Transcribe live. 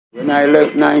When I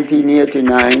left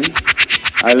 1989,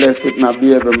 I left with my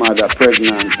baby mother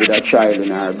pregnant with a child in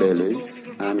her belly,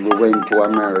 and we went to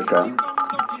America.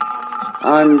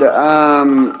 And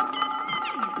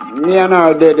me and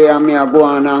her did there, and me a go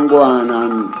on, and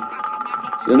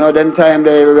you know, them time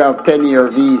they have 10-year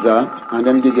visa, and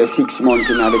them give you 6 months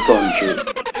in the country.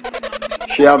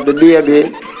 She have the baby,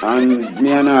 and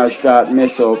me and her start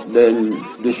mess up. Then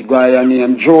this guy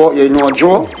named Joe, you know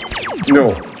Joe?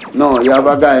 No, you have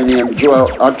a guy named Joe,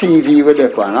 a TV with the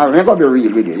fan. I'm going to be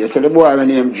real with you. You see the boy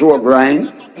named Joe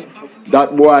Grind?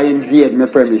 That boy invade my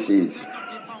premises.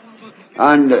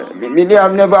 And me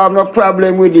have never have no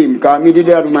problem with him, because me did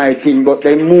have my thing, but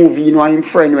they move in one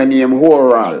friend when named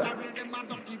Horal.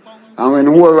 And when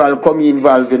Horal come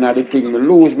involved in the thing, me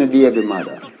lose my baby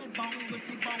mother.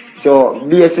 So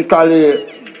basically,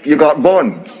 you got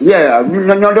bun? Yeah,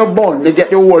 not the bun. They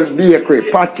get the whole bakery,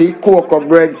 patty, cocoa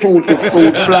bread, tutti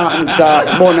fruit, plantain,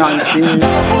 bun and cheese.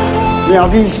 Me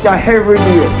have Easter every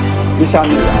day. This is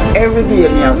every day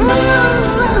me have Easter.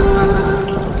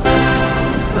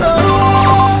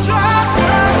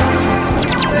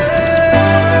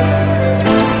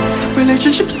 It's a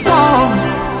relationship song.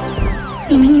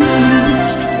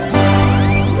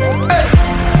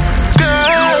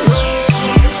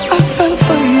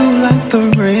 The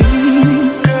rain.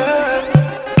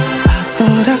 I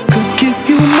thought I could give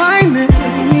you my name.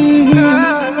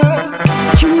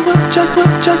 You was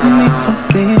just me for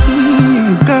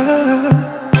fame, girl.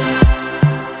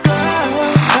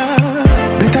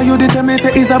 Better you did tell me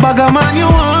say it's a bagger man you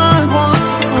want.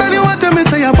 Then you want tell me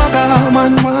say a bagger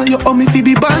man want. You owe me fi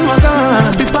be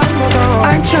bandwagon.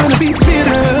 I'm tryna be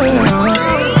bitter,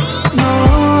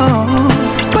 no,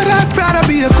 but I'd rather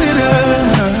be a quitter.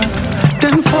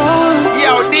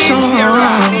 Yo,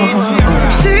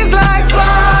 she's like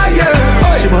fire.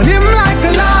 She want him like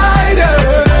a lighter.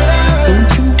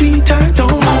 Don't you beat her,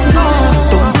 don't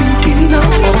be beating her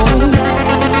phone.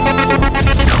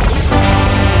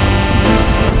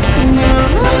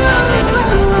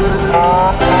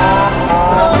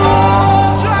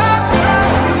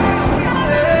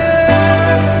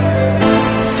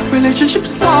 It's a relationship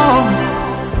song.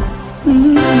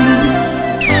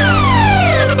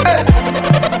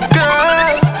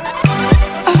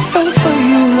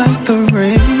 The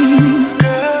rain.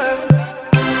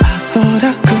 I thought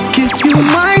I could give you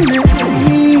my name.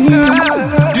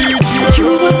 You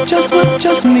was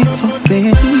just me for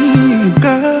fame,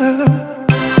 girl.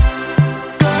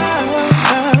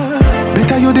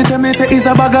 Better you did tell me say it's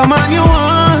a bagger man you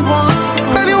want.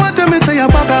 Then you want tell me say a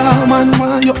bagger man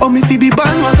want. You owe me fi be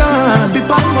bandwagon.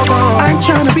 I'm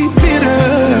tryna be bitter,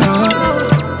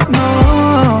 no,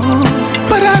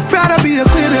 but I'd rather be a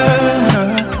quitter.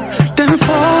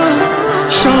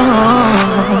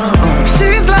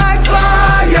 She's like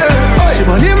fire. She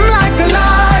want him like a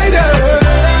lighter.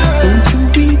 Don't you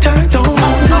beat her, don't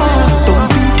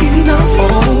be beating her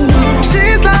phone.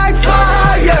 She's like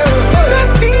fire.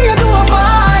 Best thing you do a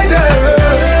fighter.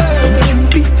 Don't you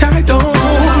beat her, don't.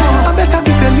 I better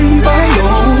if you leave her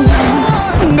alone,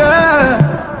 girl.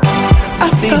 I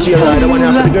felt for you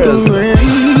like the rain.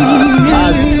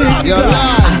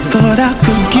 I thought I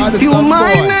could give you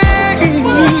my name.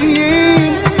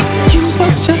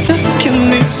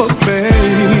 For fame.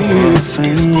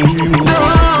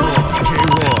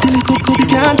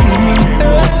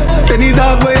 Any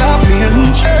dog way up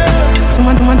range.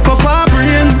 Someone cup her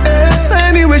brain. So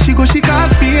anyway she go, she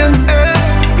can't spin.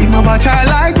 Him a watch her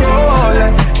like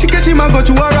Rolex. She get him and go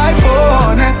to her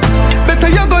iPhone X. Better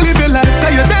you go live your life,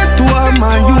 cause you're dead to her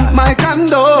man. You my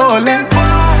condolence.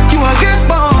 You a get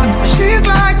born. She's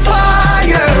like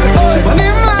fire. She want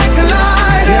him like a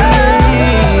lighter.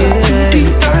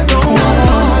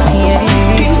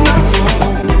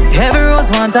 Every rose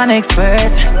want an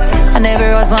expert, and every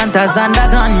rose want a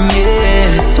Zandagan,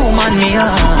 yeah. Two man me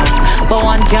heart, but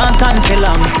one can't control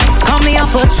them. Come here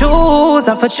for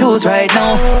choose right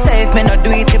now. Say if me not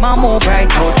do it, him a move right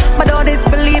out. But all this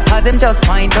belief has him just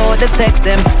point out the text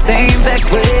them same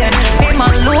vex way. Him a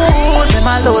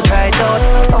lose right out.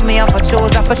 So me have for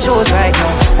choose right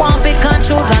now. One pick and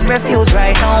choose and refuse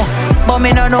right now. But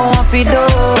me no know what fi do.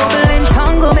 Double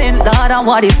entanglement, Lord, and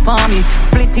what is for me.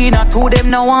 Split in a two, them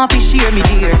no want fi share me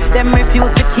dear. Them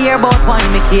refuse to care about why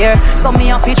me care. So me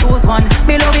have fi choose one.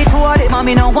 Me love it two of them and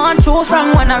me no want choose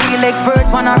wrong. One a real expert,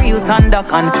 one a real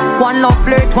sandakan. One love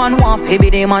flirt, one want fi be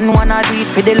the man. One a do it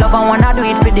for the love and one a do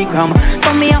it for the gram.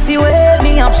 So me have fi wait,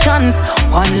 me have options.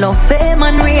 One love, fame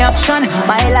and reaction.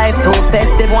 My life too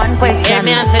festive, one question.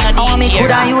 I want me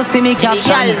could I use for me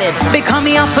caption. Because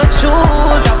me have to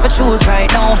choose right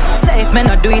now. Say if me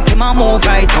not do it, him I move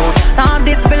right out. Now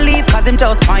disbelief cause him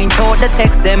just point out the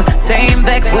text them. Same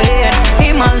vex way.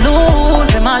 Him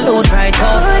I lose right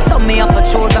out. So me have to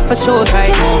choose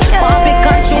right now. Want pick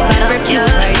and choose and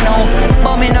refuse right now.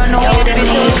 But me no know what to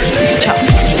do.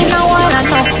 Me know all I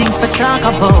know things to talk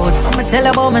about. I'ma tell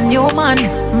about my new man.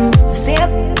 See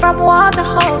it from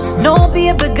Waterhouse. No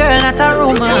baby girl, not a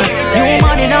rumor. New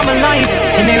man in my life.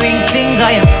 See me ring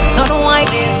finger, so don't like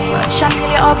shot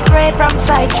me upgrade from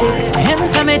side trip. Him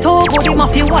tell me to go him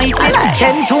off your wife.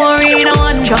 Chen to arena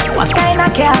one truck. What kind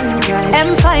of car him drive?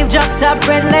 M5 drop top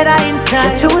red leather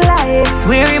inside. The two lights.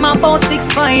 Swear him about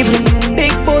 6'5".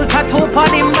 Big bull tattoo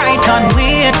on him right on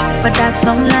weight. But that's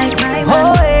some like my man.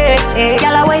 Oh, hey.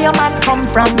 Yalla, where your man come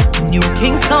from? New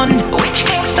Kingston. Which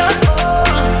Kingston?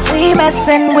 We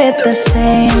messing with the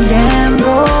same damn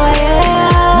boy,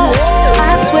 yeah.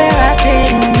 I swear I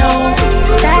didn't know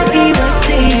that he was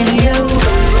seeing you.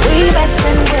 We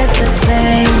messing with the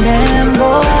same damn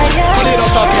boy, yeah. When they don't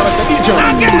talk to you, I say, DJ,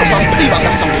 pull up and play back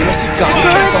that song. You know, see, God.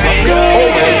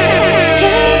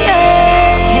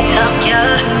 Top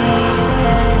girl,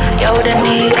 yo, the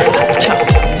nigga.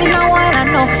 You know what? I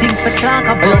know things for talk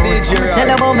about. Tell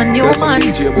about my new man.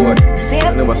 See it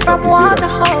from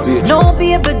Waterhouse. No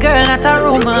baby girl, not a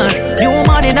rumor. New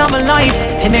man in my life.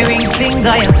 See me ring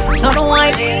finger, so don't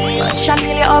white.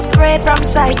 Chanel upgrade from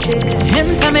side trip.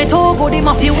 Him tell me to go him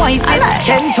off your wife.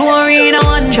 Chen to arena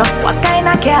one truck. What kind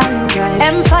of car him drive?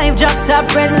 M5 drop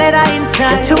top red leather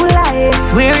inside. The two lights.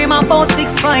 Swear him about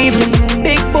 6'5".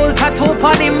 Big bull tattoo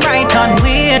on him right on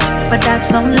weight. But that's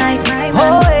some like my man.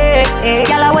 Oh, hey.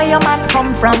 Yalla, where your man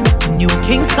come from? New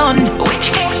Kingston.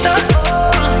 Which Kingston?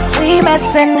 We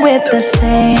messing with the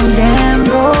same damn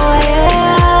boy,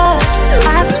 yeah.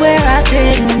 I swear I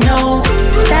didn't know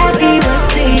that he was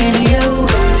seeing you.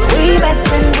 We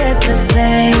messing with the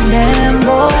same damn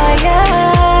boy,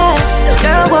 yeah.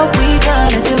 Girl, what we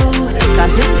gonna do?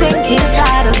 Cause him think he's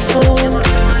got a school.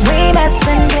 We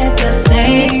messing with the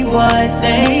same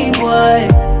boy.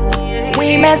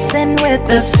 We messing with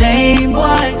the same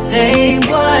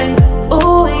boy.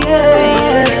 Ooh,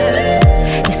 yeah.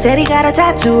 He said he got a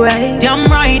tattoo, right? Damn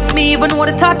right, me even know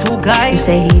the tattoo guy. You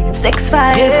say he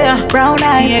 6'5", yeah. Brown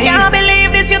eyes. Yeah. Can't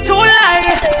believe this, you're too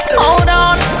light. Hold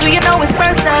on, do you know his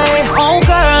birthday? Oh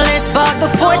girl, it's about the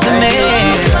 4th of May.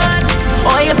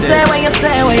 What you say?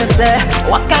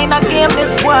 What kind of game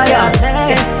this boy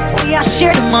play? We are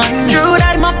share the man. True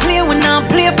that my play when I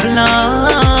play for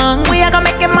long. We are gonna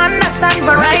make him understand,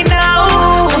 but right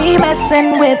now we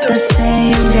messing with the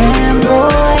same damn boy,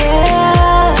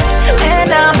 yeah. And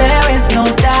now there is no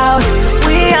doubt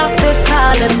we have to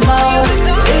call him out.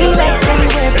 We messing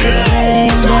with the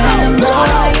same damn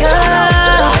boy,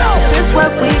 yeah. This is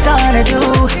what we gonna do.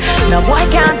 No boy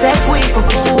can't take we for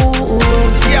fool.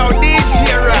 Yo,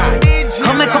 DJ Rod.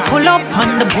 Come make a pull up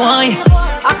on the boy.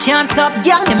 I can't stop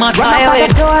yelling my run up on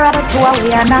the door of the tour we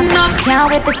are not. Can't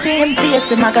wait to see him face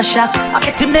him like a shock. I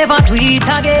bet him never do it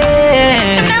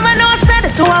again. Never know said the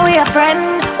tour we a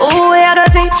friend. Oh, we are gonna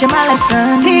teach him a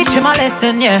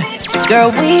lesson. Yeah. Girl,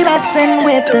 we messing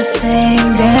with the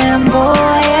same damn boy,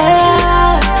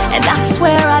 yeah. And I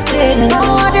swear I didn't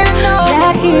know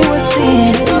that he was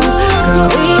seeing you. Girl,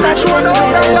 we messing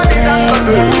with the same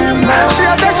damn boy.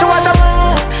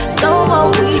 So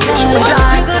what we doing?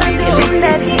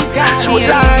 That he's got she would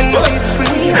like to be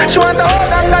free. She want the whole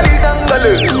dangle.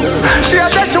 She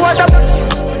said she want the.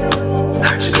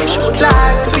 She said she would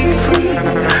like to be free.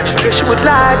 She said she would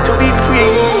like to be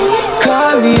free.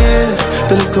 Call me, yeah.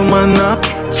 The little man not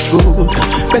good.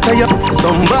 Better you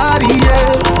somebody,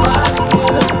 yeah.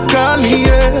 Call me,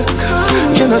 yeah.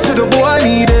 Can I say the boy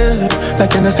need it? Like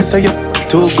can I say you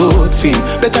too good feel?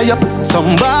 Better you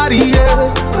somebody, yeah.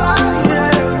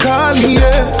 Call me,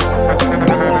 yeah.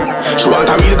 She want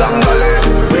a real gangale.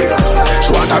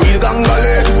 She want a real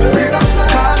gangale.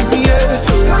 Call me, yeah.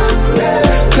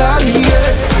 Call me, yeah.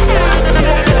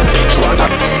 She want a.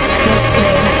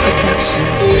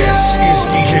 This is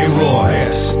DJ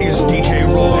Royce.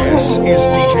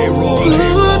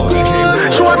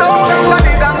 She want the whole dangle.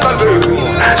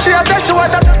 She said she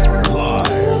want the.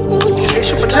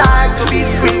 She would like to be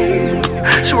free.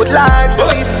 She would like to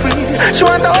be free. She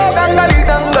want the whole dangle.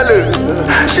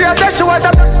 She said she want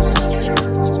the.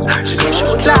 She said she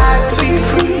would like to be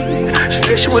free. She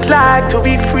said she would like to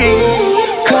be free.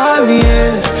 Call me,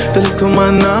 yeah. The little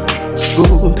man not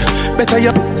good. Better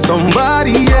you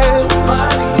somebody, yeah.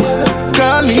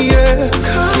 Call me, yeah.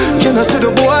 Can I say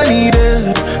the boy need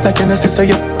it? Like can I say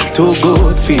you too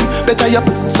good for him. Better you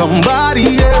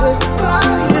somebody else.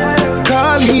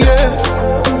 Call me, yeah.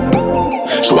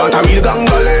 She want a real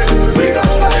gangale.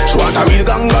 She want a real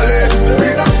gangale.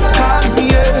 Call me,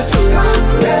 yeah.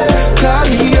 Call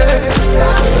me, yeah.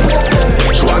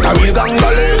 She want a real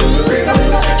gangale.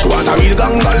 She want a real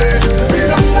gangale.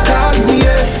 Call me,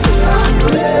 yeah.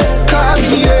 Call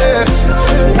me, yeah.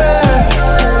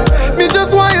 Me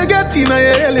just want you get in your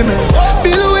element.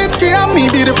 Bill Lewinsky and me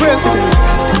be the president.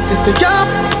 Since it's a job,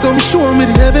 don't be showing me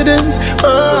the evidence.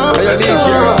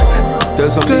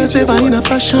 Cause if I in a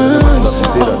fashion,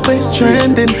 always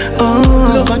trending.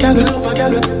 Love a gal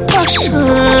with passion.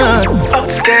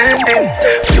 Outstanding.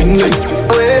 Fling it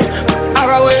away,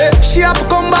 away. She have to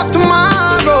come back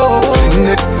tomorrow. Fling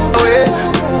it away,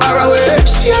 away.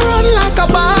 She run like a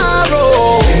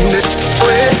barrow. Fling it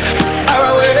away,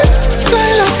 away.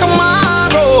 Play like a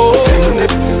marrow. Fling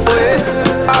it away,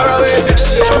 away.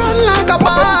 She run like a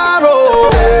barrow.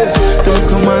 Don't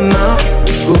come on now,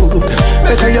 good.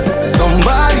 Better you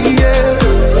somebody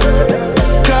else.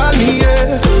 Call me,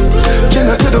 yeah. Can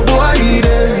I say the boy need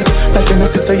it? Like can I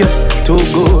say you're too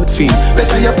good for him?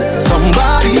 Better you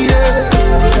somebody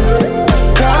else.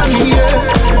 Call me, yeah.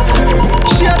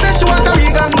 She said she want a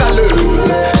big angle.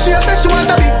 She said she want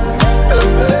a big.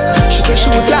 She said she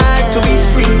would like to be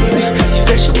free. She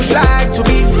said she would like to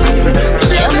be free.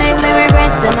 You make me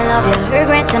regret some I love you,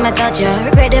 regret some I touch you,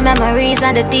 regret the memories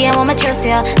and the day I wanna trust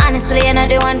you. Honestly, you're not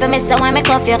the one for me, so why me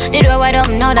cuff you? The door wide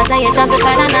open now, that's how you chance to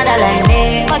find another like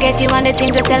me. Forget you and the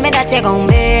things you tell me that you're gon'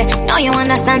 be. Now you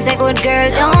understand, say good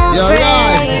girl, don't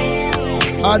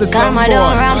fret. Come on,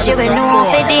 don't ram, she will know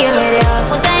if they deal with you.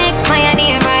 Put the X by your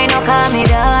name right now, call me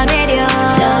done with you.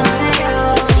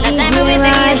 That time we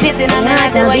wasting years missing a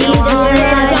night, what you want.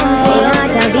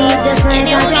 And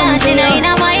you can't, she know you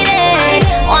know my day.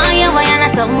 Why you wanna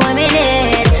something with me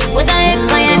dead? Put the X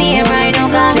by your name right now,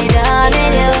 call me done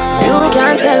with you. You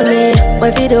can't tell me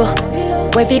where we do,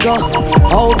 where we go,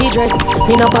 how we dress,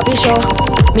 me no papi show.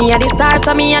 Me a the star,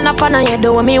 so me a no fan of you.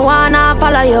 Do me wanna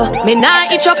follow you. Me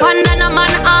nah itch up under no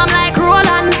man arm like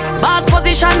Roland. Boss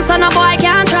position, so no boy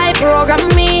can't try program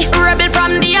me. Rebel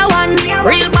from day one.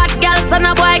 Real bad girl, so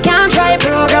no boy can't try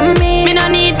program me. Me no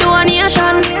need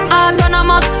donation.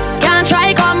 Autonomous, can't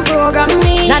try come program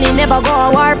me. Nanny never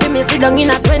go a war for me. Sit down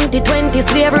in a 2020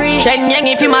 slavery. Shenyang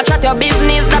if you ma chat your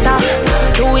business data.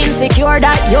 Too insecure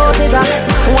that you is a.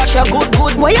 Watch your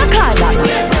good, what you call that?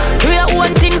 Do your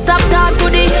own thing, stop talk to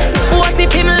the. What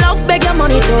if him love beg your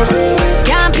money too?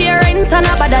 Can't pay rent and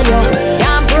a bother you.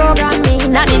 Can't program me,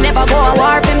 nanny never go a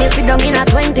war for me. Sit down in a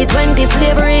 2020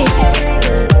 slavery.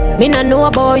 Me no know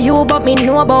about you, but me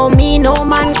know about me. No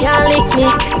man can lick me.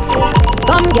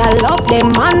 Some gal love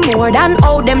them man more than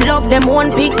how them love them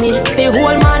one pick me. The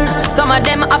whole man, some of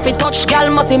them have to touch gal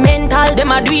must be mental.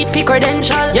 Them a do it for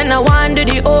credential. You know one do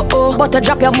the but to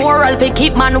drop your moral fi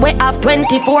keep man we have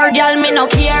 24 gal me no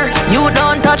care. You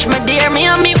don't touch me dear, me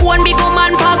and me one big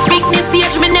woman pass pick the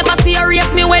stage. Me never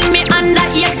serious me when me under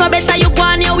here. So better you go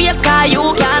on your waist, cause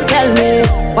you can't tell me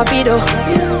what we do,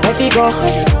 where we go,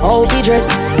 how we dress.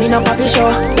 Me no papi show.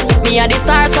 Me a the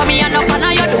star, so me a no fan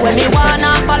of you. Do when me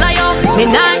wanna follow you. Me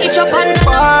nah itch up and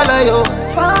follow you.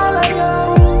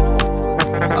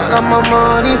 All of my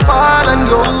money fall on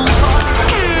you.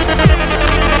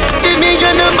 Give me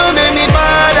your number, make me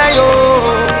bother you.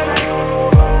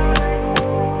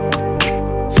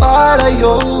 Follow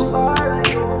you.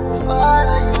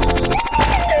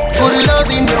 Good love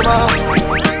in your mouth.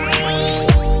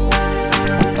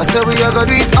 I said we are gonna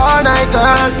do it all night,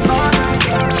 girl.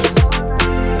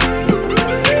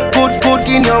 Good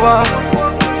in your mouth.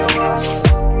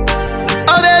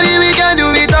 Oh baby, we can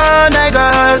do it all night,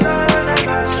 girl.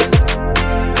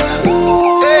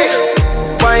 Hey,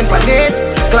 wine pan it,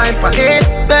 climb pan it,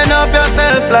 bend up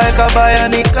yourself like a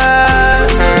bionic girl.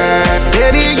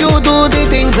 Baby, you do the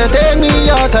things that take me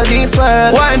out of this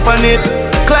world. Wine pan it,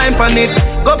 climb pan it,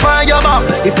 go on your back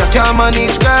if you can't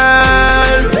manage,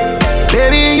 girl.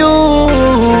 Baby, you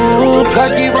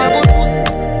got give a good pussy.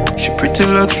 She pretty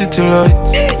like city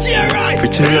lights,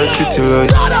 pretty like city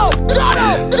lights.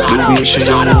 The way she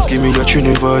a move, give me a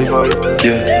Trini vibe.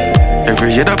 Yeah.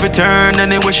 Every year that we turn,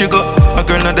 anywhere she go, a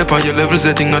girl not up on your level,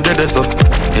 setting on the desk up.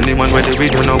 Any man where they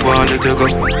read, you know want to take up.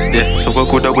 Yeah, so I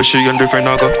could have wish she and different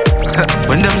I go.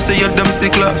 When them say you, them see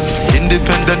class.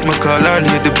 Independent, my call her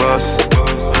lady boss.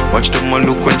 Watch them all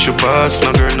look when she pass.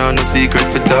 No girl, no secret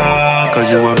for talk. Cause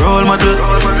you a role model,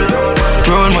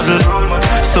 role model.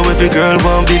 So every girl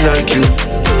won't be like you.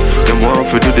 Them want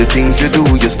to do the things you do,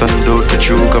 you stand out for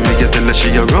true. Come me get tell her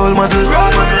she a role model.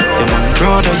 Yeah man,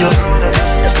 proud of you.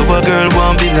 So a girl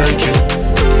won't be like you.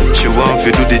 She want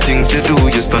to do the things you do,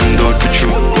 you stand out for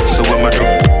true. So what my do?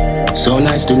 So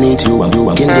nice to meet you, I'm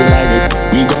delighted.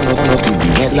 We gonna till we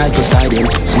wet like Poseidon.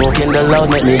 Smoking the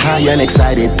loud make me high and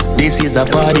excited. This is a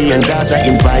party and guys are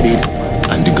invited.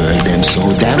 And the girl them so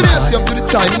damn hot.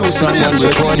 Someone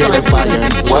reported a fire.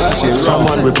 What?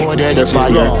 Someone reported a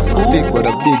fire. Big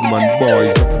brother, big man,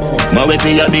 boys. My with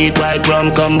me a beat white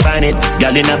rum combine it.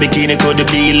 Girl in a bikini could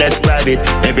be less private.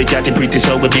 Every cat is pretty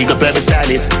so we big up every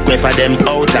stylist. Go for them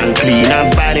out and clean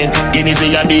and filing. Guineas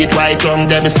we a beat white rum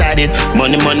them beside it.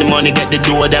 Money, money, money get the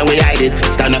door then we hide it.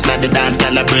 Stand up like the dance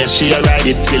girl a breast she a ride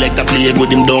it. Select a play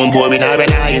with him don't bore with her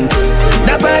and iron.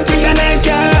 The party a nice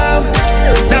yo.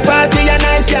 The party a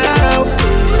nice yo.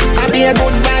 I be a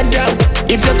good vibes yo.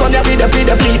 If you come here with the fleet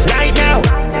right now.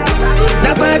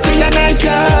 The party a nice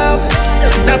yo.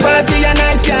 The party a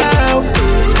nice yo.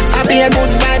 I be a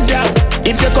good vibes yo.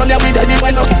 If you come here with the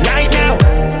one up right now.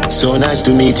 So nice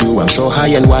to meet you, I'm so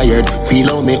high and wired. Feel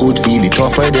how me would feel it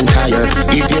tougher than tired.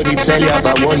 If you did sell you have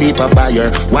a one leap a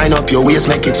buyer. Wind up your waist,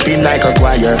 make it spin like a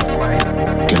choir.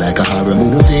 You like a horror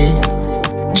movie.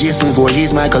 Jason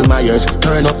Voorhees, Michael Myers.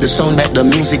 Turn up the sound, let the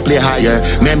music play higher.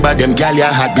 Remember them gal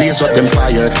ya had blaze up them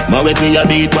fire. My with me a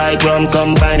beat white rum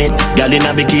combine it. Gal in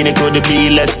a bikini could be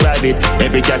less private.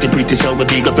 Every cat is pretty so we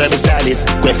big up every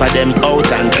stylist. Go for them out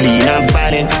and clean and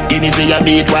filing. Guineas we a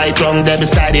beat white rum they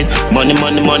beside it. Money,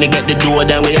 money, money get the door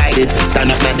then we hide it. Stand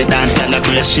up like the dance girl a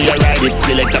breast she a ride it.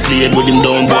 Select a play with him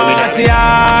don't bore with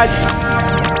yard.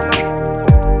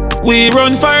 We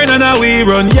run fire and we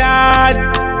run yard.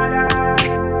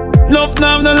 Nuff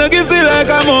now no legacy like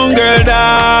a mongrel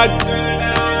dog.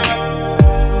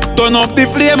 Turn up the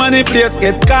flame and the place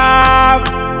get carved.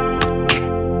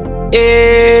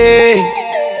 Hey.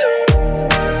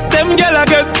 Them gyal a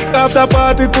get after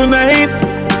party tonight.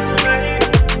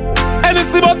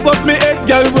 Anything but fuck me head,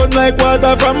 gyal run like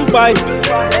water from pipe.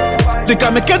 They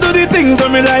can make you do the things that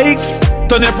me like.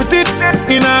 Turn your pretty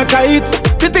in a kite.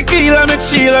 The tequila make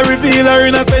Sheila reveal her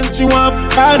innocence she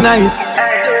want all night.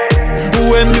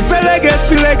 When we say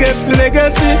legacy, legacy,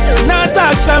 legacy, not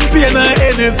talk champagne or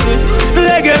Hennessy.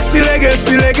 Legacy,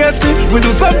 legacy, legacy, we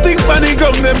do something funny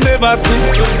come them never see.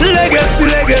 Legacy,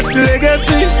 legacy,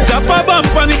 legacy, chop a bump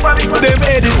on it, them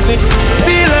edison.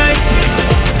 Feel like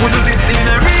we do this in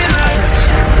a real life.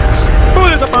 Pull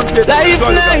it up and play. Life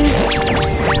nice.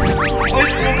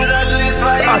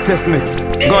 Artist mix,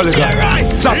 Gulligan,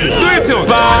 chop it, do it yo.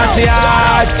 Party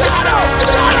hard.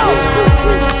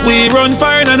 We run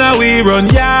fire and we run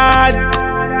yard.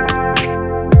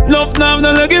 Nuff now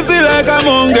no legacy like a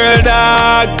mongrel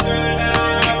dog.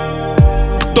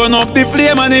 Turn up the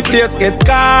flame and the place get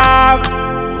carved.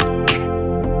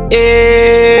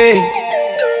 Hey.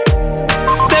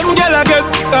 Them gyal a get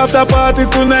after party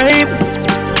tonight.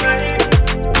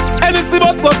 Anything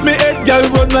but fuck me head, gyal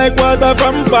run like water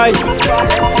from pipe.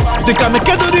 They can make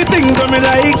you do the things that me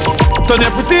like. Turn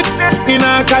your pretty in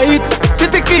a kite. The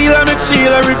tequila make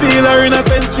Sheila reveal her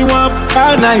innocence she want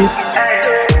all night.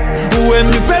 When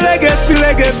we say legacy,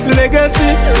 legacy,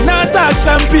 legacy, not talk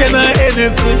champagne or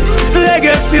Hennessy.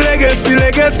 Legacy, legacy,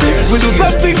 legacy, we do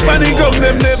something funny come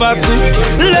them never see.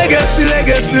 Legacy,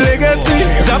 legacy, legacy,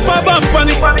 chop a bump on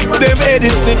it, them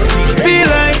edison. Feel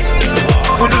like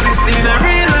we do this in a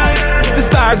real life. The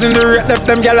stars in the red left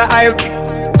them gyal eyes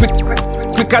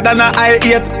quicker than a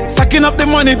I-8. Stacking up the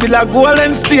money be like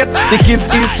Golden State. The kids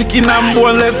eat chicken and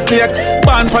boneless steak.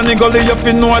 Born pan the gully you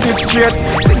fi know this straight.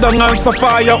 Sit down and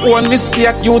suffer your own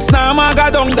mistake. Youths now maga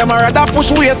down, them a rather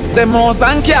push weight. Them house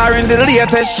and carrying the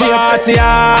latest shit. Party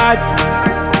hard.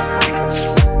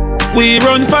 We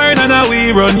run fire and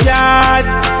we run yard.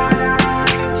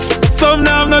 Some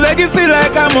now have no legacy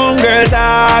like a mongrel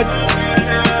dog.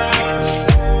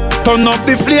 Turn up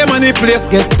the flame and the place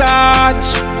get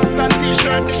touched.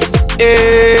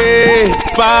 Hey,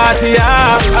 party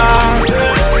hard.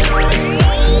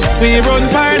 We run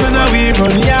fire and we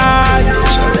run yard.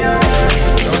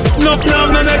 No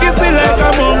legacy like a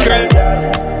mongrel.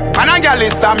 Man a gal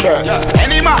is amber.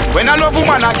 Any man, when I love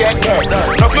woman I get hurt.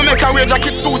 Love me make a wear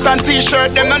jacket, suit and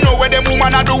t-shirt. Them don't know what them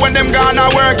woman a do when them gonna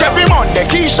work. Every Monday,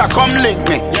 Keisha come link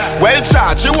me. Well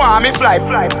charged, she want me fly.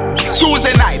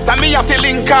 Tuesday nights, and me a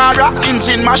feeling Cara.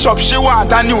 Engine mash up, she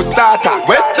want a new starter.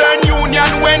 Western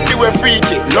Union, Wendy we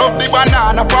freaky. Love the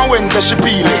banana, on Wednesday she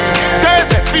peel it.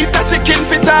 Thursday, piece of chicken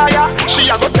fit tire. She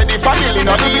a go say the family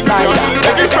no eat neither.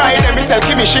 Every Friday, me tell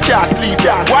Kimmy she can't sleep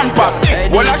ya. One pack,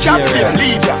 well I can't feel,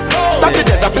 leave ya.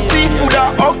 Saturdays I for seafood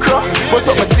or okra. But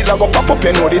something still I go pop up,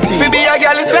 you know the thing. Fi be a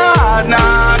girl is not,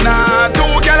 nah. Two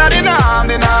girl a the nam.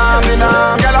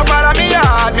 Girl a follow me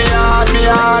hard.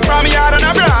 From me hard and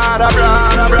a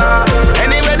bra.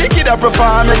 Anyway the kid a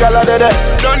perform, me girl a dead.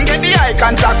 Don't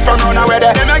contact from run away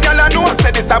there. Them a girl a know say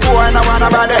this a boy no wanna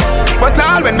bother. But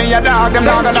all when me a dog, them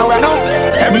not gonna wear no.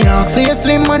 Me ask say you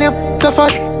slim man you so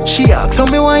fat. She ask how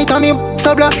me white and me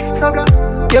so black.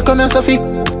 You come here so fit.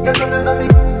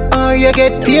 Or you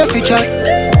get paid for chat.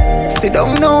 Sit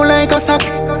down now like a sack.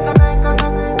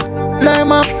 Like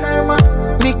ma,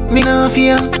 me no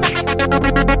fear.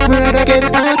 Me rather get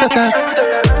heart attack.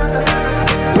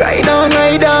 Ride on,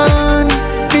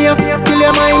 be up till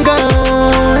your mind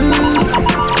gone.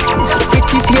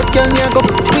 Pretty face girl, me a go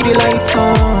with the lights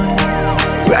on.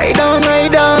 Ride on,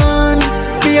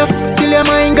 be up till your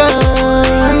mind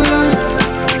gone.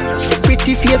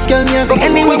 Pretty face girl, me a go with the lights on.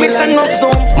 Anyway, we stand up so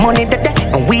money the day,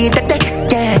 and we the day,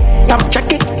 yeah. Top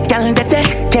jacket, girl the day,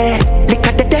 yeah.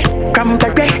 Liquor the day,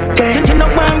 cranberry, yeah. You know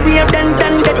why we have done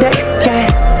the day,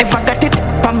 yeah. If I got it,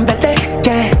 from the day,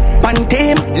 yeah. One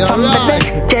team, from the day,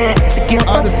 yeah. Secure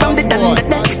up from the done the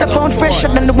day. Step out fresher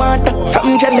than the water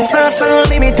from jelly. Sauce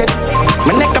unlimited.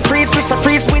 My neck a freeze, with a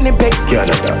freeze Winnipeg.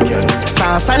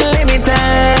 Sauce unlimited.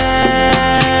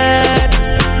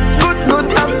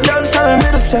 Good, have girls sell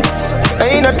middle sets. I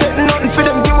ain't not take nothing for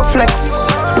them, give a flex.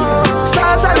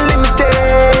 Sauce unlimited.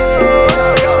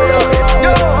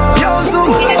 Yo,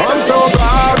 Zoom. I'm so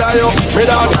proud of you, me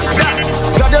dog.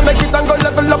 Glad you make it and go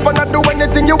level up and I do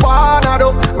anything you wanna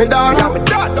do. Me dog, yeah, me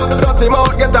dog. Dirty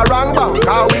mouth get a wrong bang,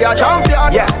 cause we a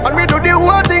champion. Yeah, and we do the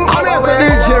whole thing honestly.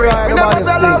 We never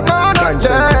sell out none of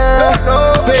them.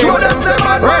 Show them say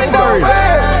mad mind don't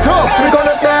pay. We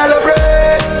gonna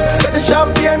celebrate. Let the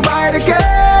champion by the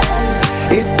case.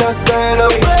 It's a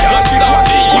celebration.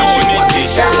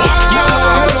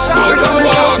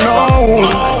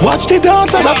 Watch the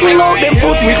dancer that we out them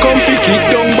foot, we come fi kick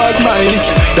down bad mind.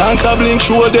 Dancer blink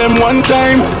show them one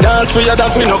time. Dance for ya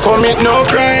that we no commit no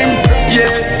crime.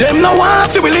 Yeah, them no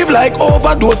want see we live like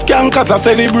overdose cankers a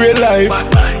celebrate life.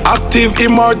 Active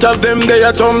immortal them they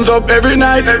a thumbs up every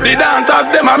night. The dancers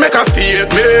them a make a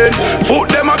statement. Foot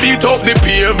them a beat up the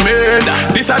pavement.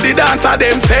 This a the dancer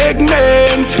them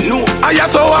segment. No, I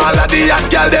so all of the hot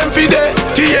girl them fi day.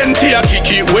 TNT a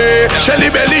kick it way. Shelly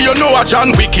Belly you know what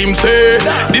John Wick him say.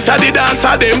 This a the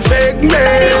dancer them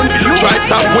segment. Try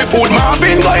stop with food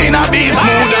Marvin going a be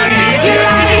smooth and DJ.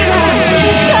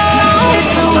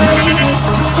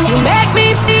 You make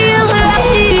me feel like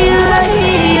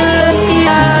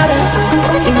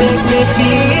you make me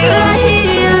feel like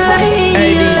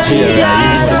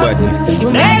you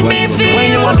make me feel. When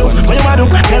you want to,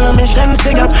 tell a mission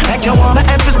singer. Like you want my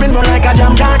F spin run like a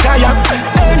jam car tire.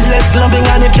 Endless loving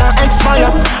and it can't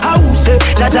expire. How say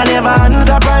that I never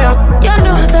answer prayer. You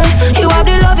know say you have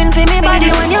the loving for me body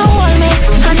when you hold me.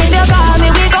 And if you call me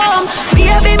we come.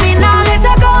 Baby me now let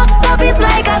her go. Love is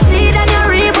like a seed and you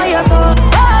reap what you sow.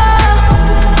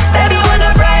 Baby when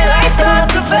the bright lights start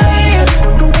to fade,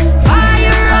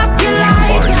 fire up your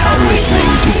lights. You are now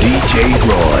listening to DJ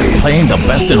Roy, playing the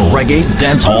best in reggae,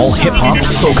 dancehall, hip-hop,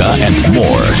 soca, and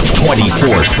more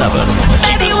 24/7.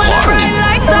 Baby when the bright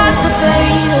lights start to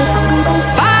fade,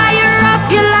 fire up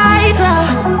your lighter,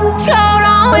 float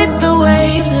on with the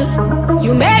waves.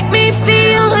 You make me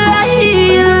feel like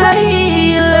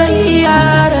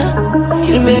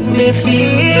you make me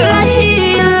feel like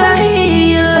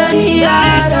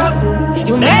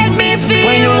you make me feel.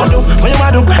 When you want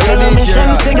to, tell a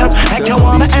mission singer. Like you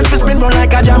want my F spin run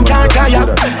like a jam car tire.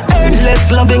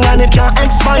 Endless loving and it can't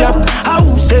expire. How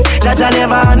say that I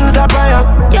never answer prayer.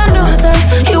 You know say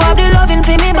you have the loving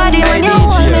for me body when you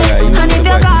hold me. And if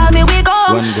you call me we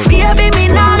go. Baby me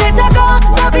now let her go.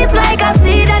 Love is like a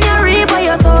seed and you reap what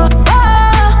you sow.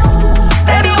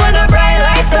 Baby when the bright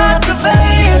lights start to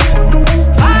fade,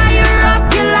 fire up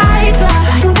your lighter,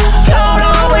 float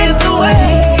on with the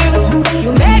waves.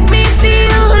 You make me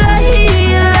feel like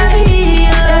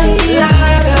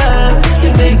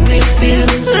you make me feel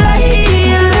like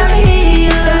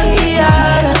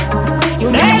you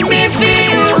make me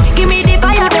feel. Give me the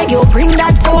fire, beg you bring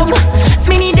that home.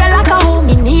 Me need you like a home,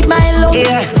 me need my love.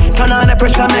 Yeah, turn on the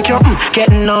pressure, make you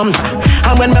get numb.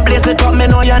 And when me blaze it up, me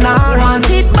know you're not want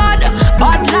it bad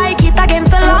like it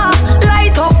against the law.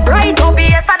 Light up, bright up,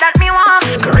 yes, that me want.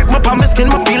 Correct my palm, my skin,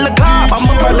 me feel the car. I'm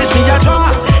a body, see your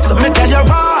jaw. So me tell you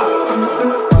raw.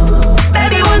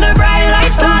 Baby, when the bright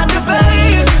lights start to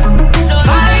fade,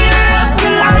 fire up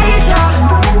your lighter,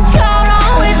 float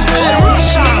on with the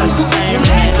Russians.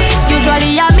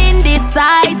 Usually I'm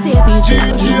indecisive,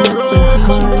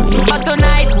 but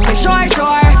tonight, for sure.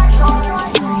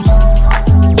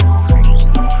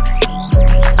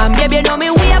 And baby, you know me,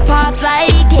 we are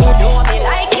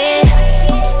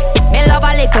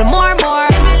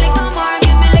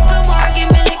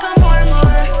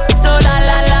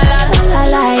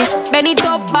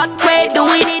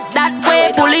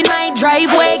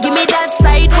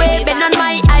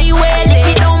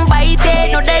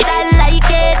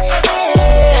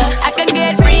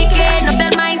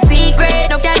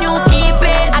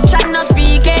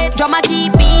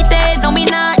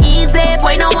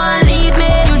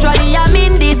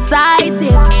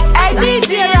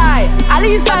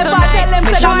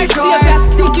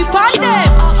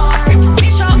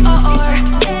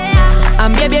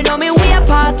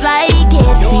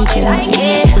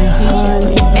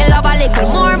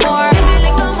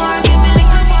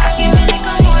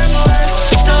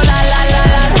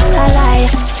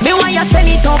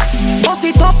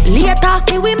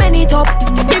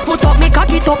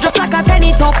up just like a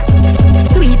penny top.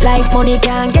 Sweet like money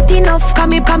can't get enough.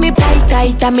 Come me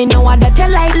tight, and me know what that you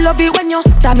like. Love it when you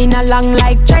stamina long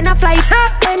like China flight.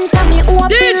 Then come me open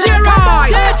DJ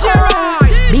like Roy.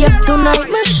 Babes tonight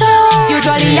me show.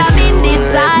 Usually I'm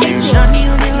indecisive,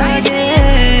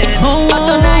 but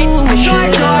tonight me sure.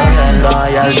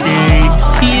 Loyalty,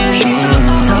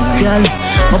 tough girl.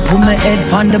 I put my head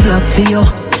on the block for you.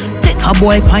 Take a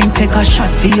boy pint, take a shot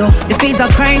for you. If he's a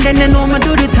crime, then you know me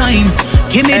do the time.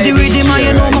 Give me the rhythm and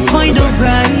you know me find out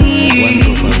right.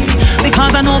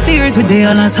 Because I know fears we day,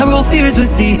 a lot of raw fears we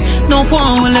see. No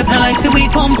one will left like see we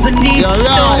company. Don't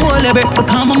hold a breath,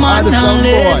 become a man now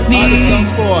let me.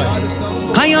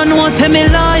 And you know say me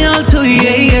loyal to you,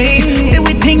 yeah.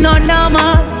 Everything not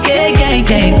normal, yeah.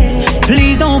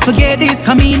 Please don't forget this,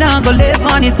 come in and go live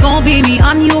on. It's gonna be me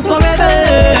and you forever.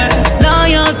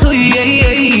 Loyal to you,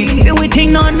 yeah.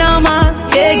 Everything not normal,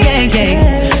 yeah.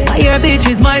 Your bitch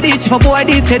is my bitch. If a boy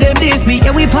this, say them this me.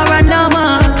 Yeah, we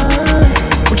paranormal.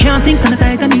 We can't sink on the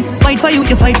Titanic. Fight for you,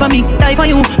 you fight for me. Die for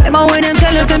you. Remember when them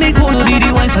tell us that me cool, be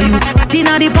the wife for you.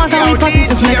 Inna the past and we pass it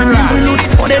just like a envelope.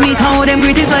 How them meet, how them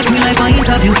greet is like me like my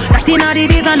interview. Inna the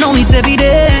days I know it's every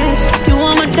day. You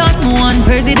want my dot, one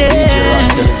president.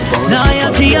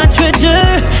 Loyalty a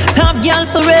treasure. Top girl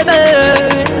forever.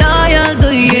 Loyal to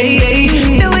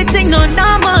you, do it thing not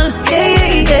normal,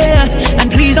 yeah. And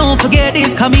please don't forget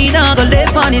this, come in and go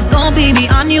live on. It's gonna be me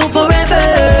and you forever.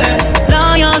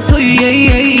 Loyal to you,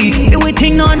 yeah.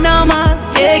 Everything not normal,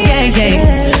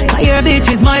 yeah. Your bitch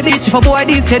is my bitch. If a boy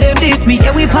this, say them this me,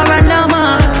 yeah, we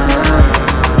paranormal.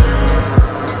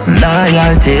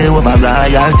 Loyalty over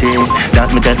royalty,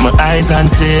 that me take my eyes and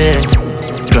see.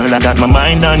 Girl, I got my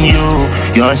mind on you.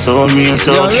 You're so real,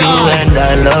 so true, and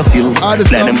I love you.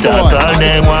 Let them talk all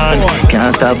they want.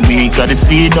 Can't stop me, got the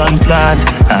seed on plant.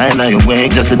 I lie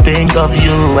awake just to think of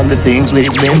you and the things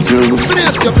we've been through. They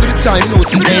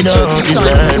don't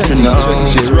deserve to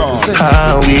know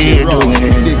how we're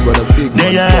doing.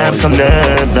 They have some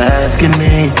nerve asking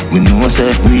me. We know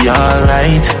that we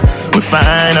alright, we're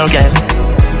fine, okay.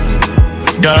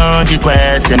 Don't you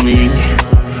question me.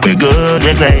 We're good,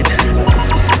 we're great.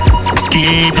 Keep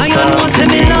it I know say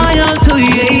me loyal to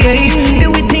you, yeah.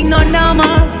 Everything not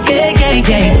normal,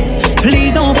 yeah.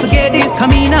 Please don't forget this,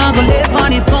 come in and go live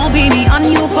on. It's gonna be me and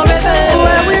you forever.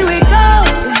 Where will we go?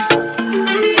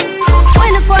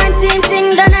 When the quarantine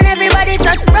thing done and everybody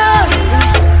touch road.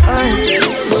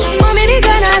 Mommy, we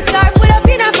gonna start, pull up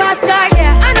in a fast car,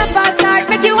 yeah. And a fast start,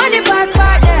 make you want the fast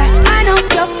part, yeah. I know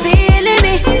you're feeling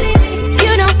me,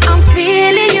 you know I'm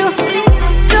feeling you.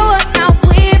 So what now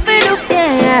we feel up,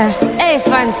 yeah. Hey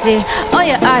fancy, oh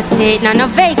your heart state, now no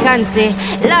vacancy.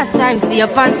 Last time see you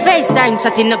on FaceTime,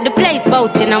 chatting up the place,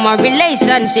 bout in our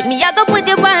relationship. Me I go put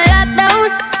you on lockdown,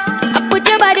 I put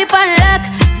your body on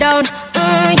lockdown.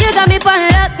 You got me on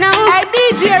lock now. Hey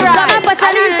DJ Roy, I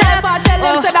need to tell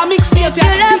them so that mixtape you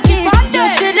let me, you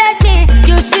should let me,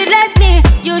 you should let me,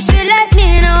 you should let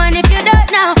me know. And if you don't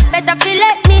know, better feel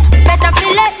let me, better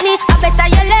feel let me, I better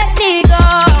you let me go.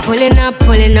 Pulling up,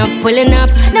 pulling up, pulling up.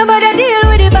 Nobody deal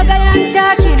with the bag of land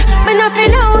talking. Me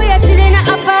nothing know we are chilling in an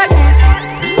apartment.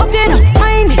 Hope you don't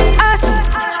mind me asking,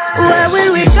 where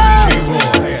will we go?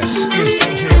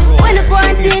 When the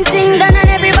quarantine thing done and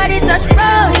everybody touch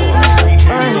road.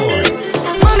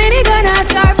 Mommy, we gonna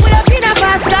start, pull up in a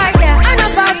fast car, yeah. And a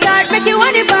fast start, make you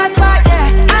want the fast part,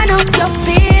 yeah. I know you're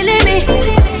feeling me,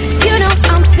 you know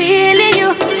I'm feeling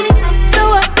you. So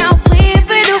what now we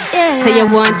feel do, yeah. Say you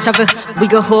want travel, we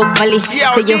go Hope Valley.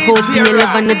 Say you hope in your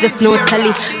love and not just no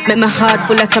tally. Make my heart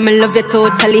full of some, I love you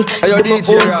totally. Do my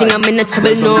own thing, I'm in a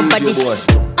trouble, nobody.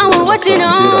 I'm watching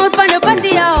out for the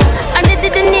party, yo. And they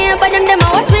didn't hear, but them I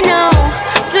watch me now.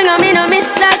 Swing on me, no miss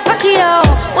like Pacquiao.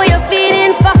 What you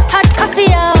feeling for hot coffee,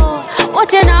 yo?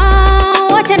 What you know,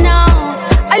 what you know?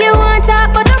 All you want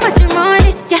talk about how much you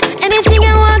money, yeah. Anything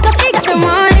you want, go figure the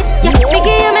money, yeah. Me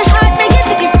give you my heart, me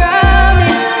get it from me.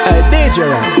 Hey, DJ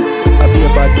Roy, I be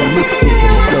about the mixtape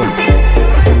in the club.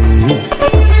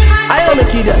 I am a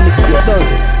kid that mixtape, don't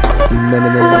you? No.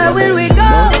 Where will we go?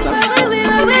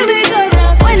 Where will we go?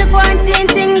 When the quarantine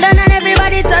thing done and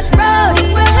everybody touch road.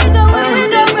 Where we go,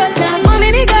 road.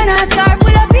 Mommy, we gonna start,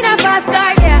 pull up in a fast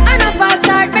car, yeah. And a fast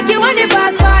start, make you want the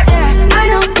fast part, yeah. I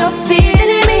know you're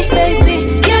feeling me, baby.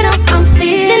 You know I'm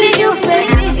feeling you,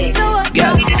 baby. So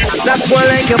yeah. Stop one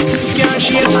like a can't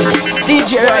shake.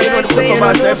 DJ Roy, you know the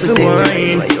performance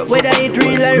represent. Whether it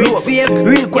real or it fake,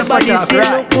 real your body still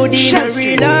look good in a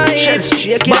real life.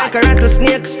 Shake it like a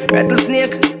rattlesnake.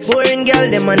 Boring girl,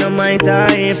 them are not my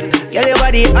type. Girl, your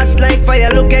body hot like fire,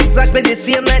 look exactly the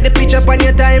same like the picture on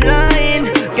your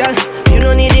timeline. Girl, you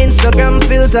don't need Instagram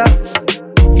filter.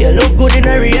 You look good in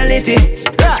a reality.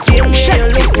 Same way you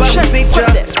look back a picture.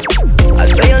 I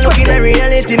say you look in a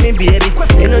reality, me baby.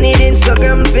 You don't need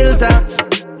Instagram filter.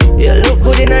 You look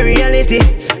good in a reality.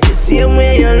 The same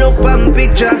way you look on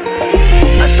picture.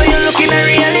 I say you look in a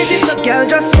reality, so girl,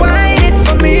 just whine it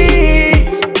for me.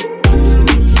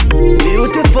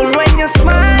 Beautiful when you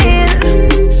smile,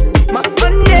 my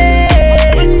honey.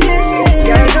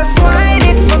 Girl, just whine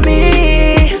it for me.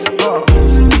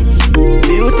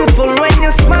 Beautiful when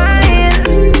you smile,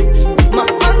 my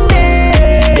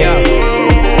honey. Yeah.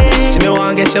 See me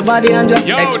want get your body and just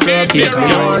explore here.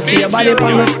 Come on, see your body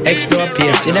on me, explore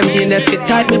here. See them jeans that fit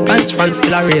tight, me pants front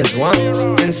still a race. One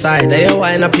inside, there you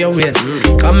wind up your waist.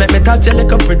 Come make me touch your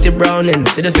little pretty browning.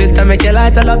 See the filter make you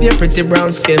light, I love your pretty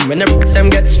brown skin. When them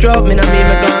get stroked, me nah me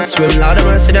gon' swim. Louder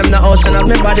when see them the ocean of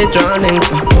me body drowning.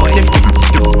 Boy,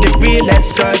 the real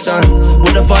excursion.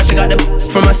 Who the fuck she got the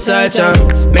from a surgeon?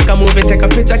 Make a movie, take a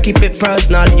picture, keep it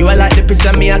personal. You are like the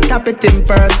picture, me I tap it in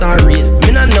person.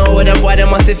 Me nah know what them boy them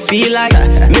must feel like.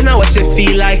 Me know what she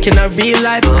feel like in a real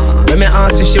life. When me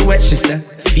ask if she wet, she say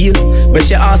feel. When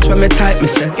she ask when me type, me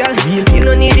say girl, you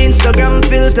don't need Instagram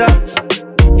filter.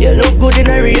 You look good in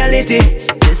a reality.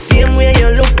 The same way you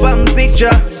look on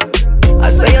picture. I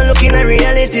say you look in a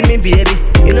reality, me baby.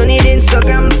 You don't need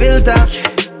Instagram filter.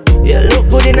 You look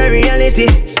good in a reality.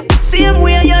 Same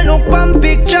way you look on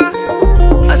picture.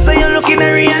 I say you look in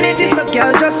a reality, so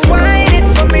girl, just whine it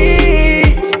for me.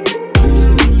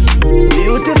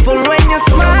 Beautiful when you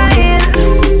smile,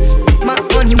 my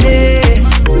honey.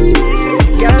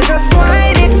 Girl, just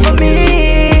whine it for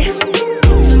me.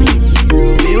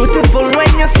 Beautiful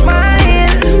when you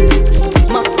smile,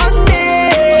 my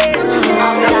honey.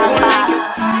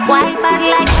 White bad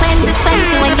like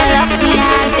 2020 when you love me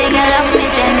hard, then you love me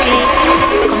gently.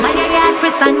 Come on, your yard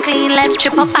press and clean, let's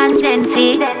trip up and denty.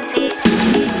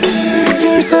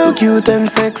 You're so cute and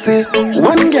sexy.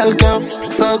 One girl come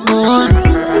so good.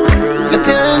 Let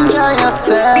you enjoy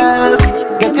yourself.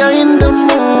 Get you in the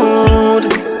mood.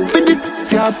 For the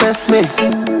your best me.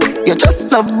 You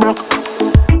just love broke.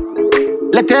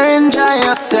 Let you enjoy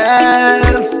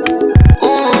yourself.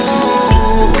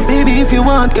 Ooh. Baby, if you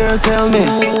want, girl, tell me.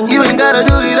 You ain't gotta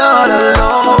do it all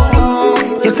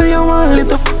alone. You say you want a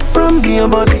little from me,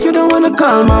 but you don't wanna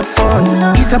call my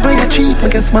phone. Kiss up on your cheek,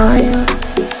 make a smile.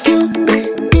 You,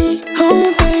 baby,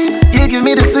 oh baby, you give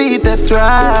me the sweetest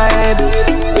ride.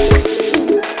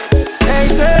 Hey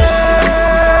girl,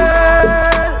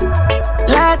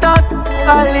 let us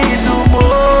a little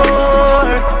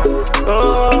more.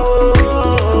 Oh,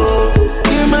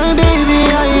 you're my baby,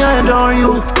 I adore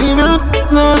you. Even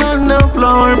all on the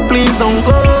floor, please don't go.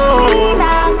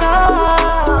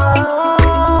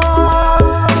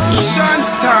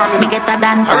 Me get a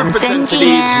dance from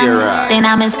sentience. Then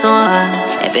I'm a soul.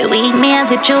 Every week me a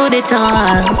zip through the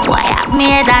tour. Boy, I've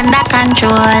made under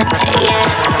control.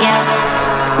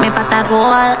 Yeah. Me pot a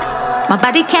goal. My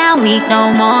body can't weak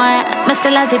no more. Me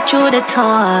still a zip through the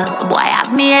tour. Boy,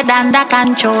 I've made under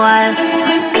control.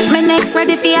 Me neck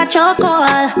ready for a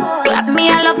chokehold. Grab me,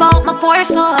 I love out my poor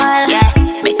soul. Yeah.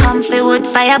 Me comfy wood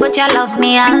fire, but you love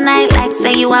me all night like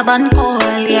say you a bun cold.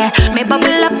 Yeah. Me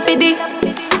bubble up for the.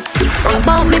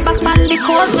 About me back on the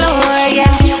cold floor,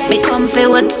 yeah. Me comfy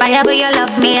wood fire, but you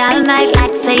love me all night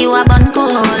like say you a bun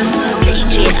cold.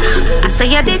 DJ, I say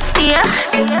you did steer.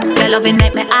 Your loving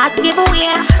make me heart give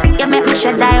away. You make me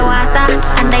shed die water,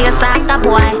 and then you start a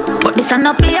boy. But this a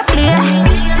no play.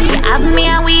 You have me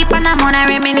a weep and I'm gonna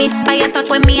reminisce by your touch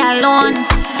with me alone.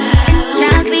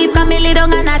 Can't sleep and me lay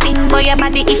down and nothing, but your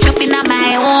body itch up in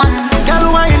my own.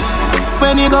 Girl, wine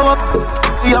when you go up.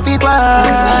 Your feet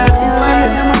wide.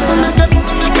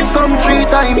 Come 3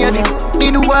 times, you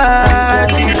need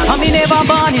wide. I me never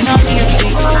born in a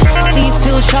Macy's. Me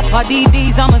still shop at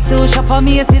DDs, I'ma still shop at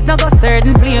Macy's. Now go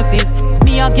certain places.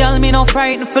 Me a girl, me no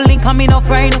frightened for link, and me no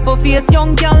frightened for face.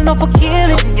 Young girl, no for kill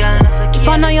it. If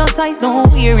I know your size,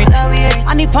 don't wear it.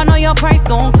 And if I know your price,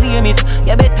 don't claim it.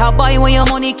 You better buy when your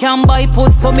money can buy.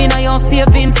 Put some in your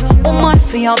savings. Woman,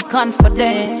 feel have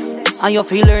confidence. And you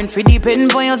feel learn to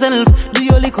depend on yourself. Do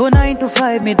your little 9 to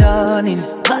 5, me darling.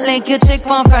 Can't like you check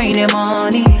for Friday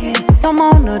morning.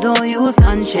 Somehow no don't use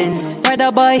conscience.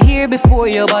 Rather buy here before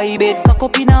you buy bed. Cock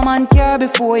up in a man car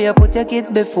before you put your kids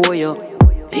before you.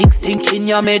 Big stink in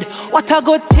your mid. What a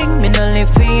good thing, me no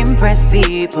live to impress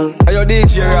people. Are you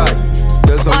DJ right?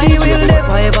 I will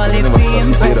never ever live to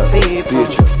impress people.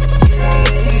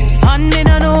 And me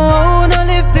no know how no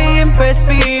live to impress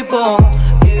people.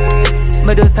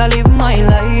 Me just a live my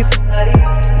life.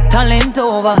 Talent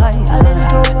over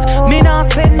high. Me not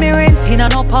want spend me rent in a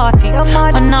no party.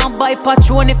 And now buy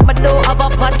patron if I don't have a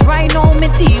pot. Right now me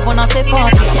leave when I say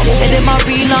party. Say them a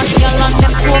real and girl and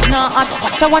them scope now hot.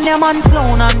 Watch out when them man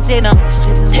clown antenna.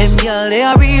 Them girl they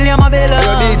are real, I'm a bella.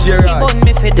 Keep on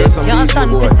me for them. Can't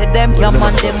stand for say them. Can't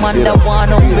man them under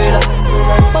one umbrella.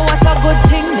 But what a good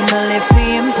thing, me no live for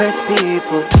impress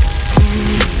people.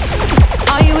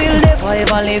 I will never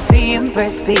ever live for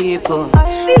impress people.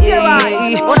 Yeah.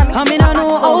 I mean I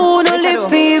know how to live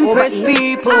for impress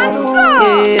people.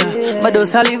 Yeah. But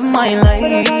those I live my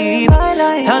life.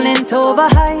 Talent over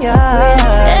higher.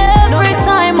 Every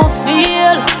time I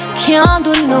feel, can't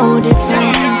do no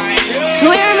different.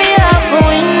 Swear me I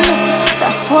win.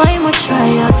 That's why I'ma try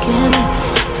again.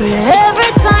 Pray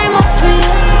every time I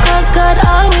feel, cause God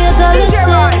always a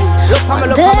listen.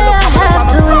 One day I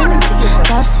have to win.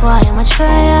 That's why I'ma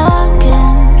try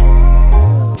again.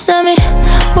 Tell me,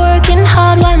 working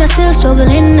hard, why am I still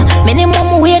struggling?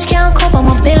 Minimum wage can't cover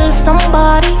my bills.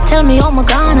 Somebody tell me how I'm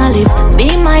gonna live.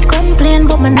 Me might complain,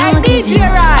 but me not give in.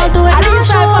 I'll do it now,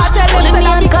 show. Only me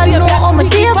and God know how my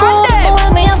day go. But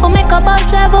when me have to make a bad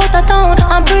drive out of town,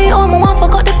 I'm pretty home, I want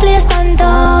forgot the place and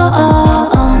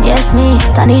yes, me,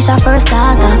 Tanisha first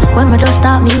starter. When me just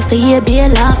start, me used to hear be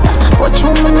laughter. But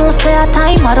you me know say a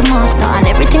time of the master. And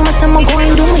everything I say I'm going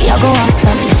to do, me I go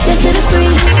after. You see the free,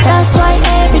 that's why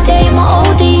every day my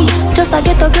OD. Just I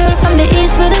get a girl from the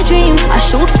east with a dream. I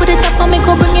shoot for the top and me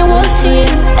go bring you whole team.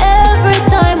 Every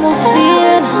time I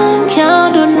feel,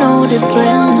 can't do no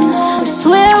different.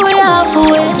 Swear we have to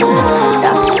win.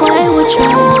 That's why we try.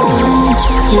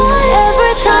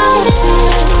 Every time,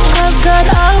 cause God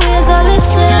always a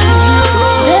listen.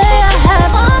 Day I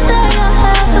have,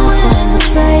 that's why we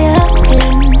try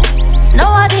again.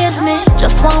 Nowadays me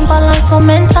just want balance my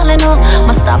mental enough.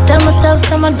 I stop tell myself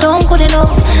say I don't good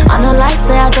enough. I know like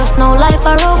say I just know life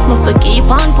are rough. Me for keep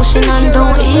on pushing and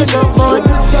don't ease up. But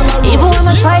even when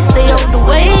I try stay out the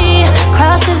way,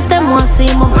 crosses them want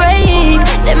see my break.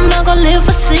 Them not gonna live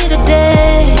for see the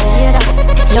day.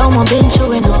 Yo, my been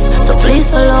through enough, so please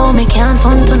follow me. Can't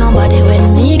turn to nobody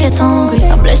when me get hungry.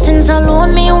 The blessings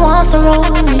alone me want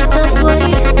surround me. That's why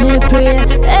me pray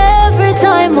every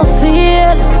time I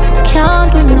feel,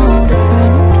 can't do no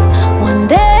different. One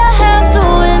day I have to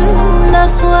win.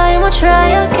 That's why I'ma try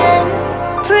again.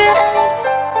 Pray.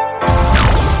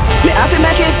 Me have to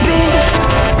make it big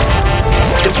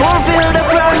to fulfill the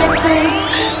promises.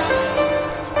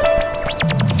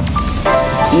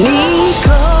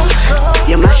 Nico,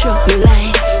 you mash up my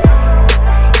life.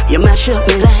 You mash up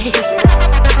my life.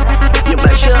 You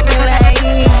mash up my life.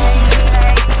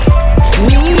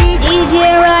 DJ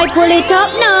Roy, pull it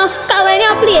up now. Cause when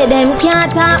you play them,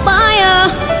 can't talk by you.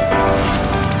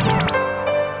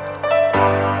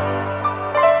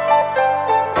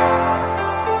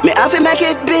 Me have to make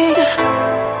it big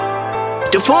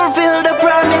to fulfill the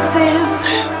promises.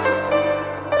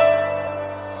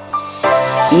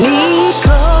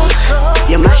 Nico,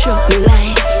 you mash up my life.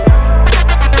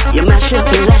 You mash up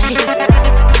my life.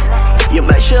 You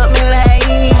mash up my life.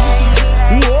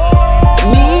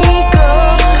 Nico,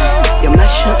 you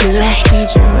mash up my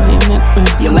life.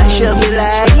 You mash up my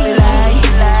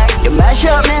life. You mash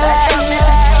up my life.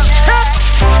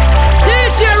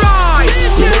 DJ Roy.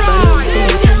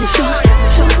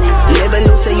 Never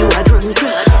know say you a drunk.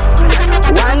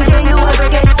 One day you ever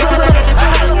get fucked.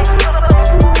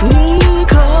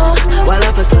 Nico, while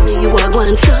of a sudden you are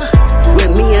going to. When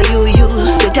me and you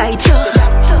used to tight up.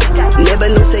 Never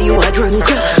know say you a drunk.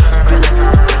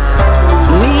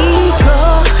 Nico,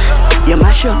 you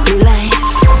mash up me life.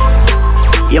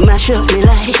 You mash up me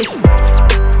life.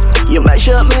 You mash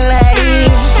up me life.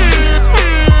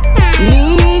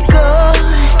 Nico,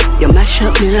 you mash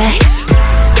up me life.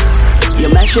 You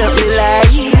mash up me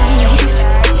life.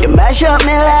 You mash up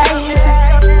me life.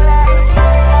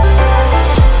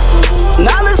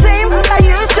 Not the same I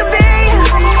used to be.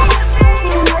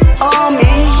 Oh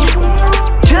me,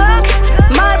 took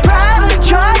my private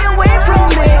joy away from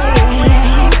me.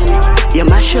 You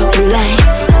mash up me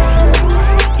life.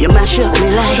 You mash up me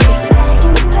life.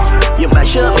 You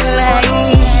mash up me life.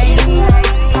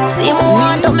 You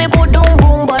want to me put boom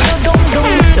boom, but you don't do.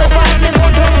 You want me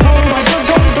put boom boom, but you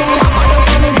don't do.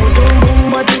 Me put boom boom,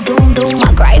 but you don't do.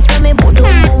 I cry for me put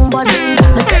boom boom, but you don't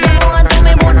do. Me say them want to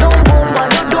me put boom boom, but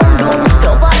you don't do.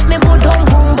 You want me put boom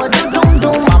boom, but you don't do.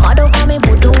 Mama don't want me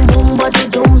put boom boom, but you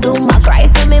don't do. I cry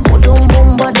for me put boom boom,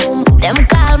 but you. Them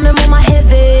call me mama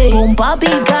heavy. Boom papi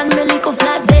gun me lick a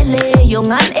flat belly.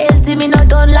 Young and healthy me not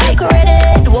done like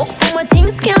ready. Walk for my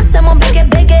things can't say my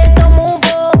beg so move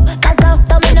up. Cause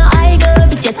after me no I girl,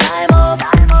 bitch your time up.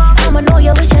 I'ma know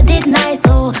you wish you did nice,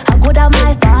 so I good at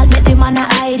my fault, make the man a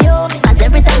hide you. Cause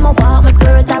every time I walk, my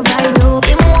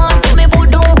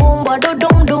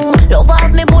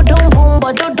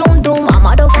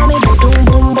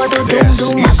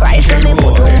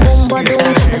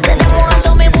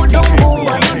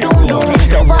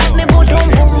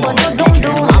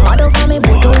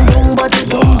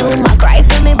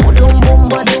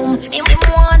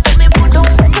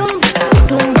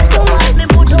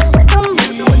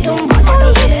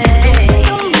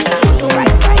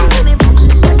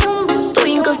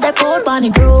on the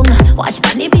groom. Watch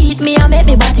bunny beat me and make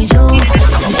me body jump. I'm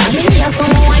telling me I'm from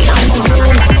wine on the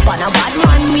room. But a bad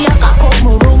man, me a cock up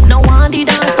my room. No one did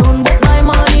dance done, but my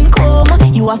morning come.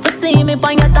 You have to see me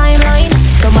on your timeline.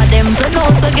 Some of them turn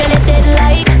out to get it dead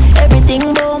like.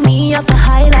 Everything about me have to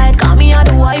highlight. Call me a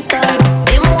the wife type.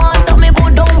 Them want to me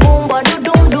boom boom, but do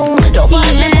doom doom. Don't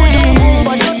want me boom boom,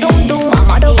 but do doom doom.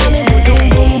 Mama don't want me boom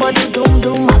boom, but do doom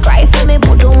doom. I cry for me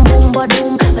boom boom, but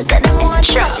doom. But say them want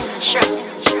shrub.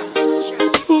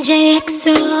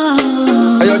 Jigsaw.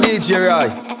 Hey, yo, DJ Rai.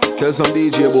 Tell some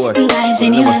DJ boy. Vibes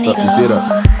in your see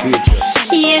that.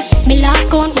 Yeah, me last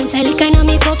count, won't tell you kind of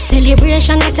make up.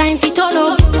 Celebration, a time to turn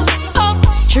up.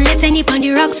 Straight any on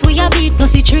the rocks, we a beat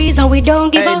plus the trees and we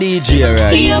don't give up. Hey, DJ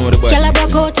Rai. Yup, girl a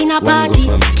broke out in a party.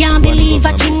 Can't believe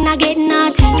a chin a get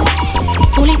naughty.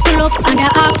 Police pull up and they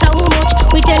ask how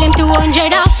much. We tell him 240.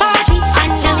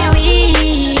 And then we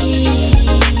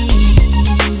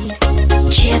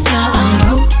chase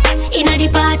her inna the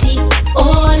party.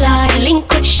 Oh Lord,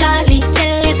 link up shortly.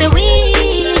 Tell us we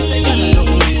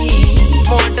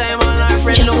more time on our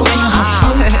friend. Just wanna have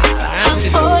fun. Have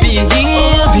fun.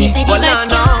 Well,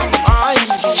 no.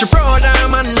 She proud of her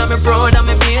man, I'm proud of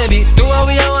my baby. Do what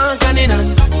we want, can it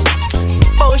on.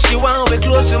 Oh, she want we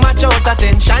close to match out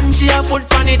attention. She a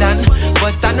put on it on.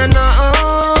 But I don't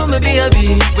know, my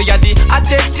baby. We are the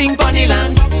hottest thing on the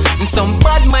land. Some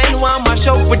bad mind want mash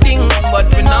up with thing, but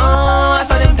we know I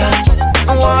saw them done.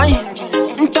 Why?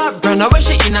 Top brand, where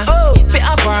she in a? Fit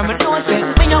a farm, and no say,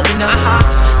 me a winner.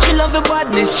 She love the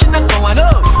badness, she not go on.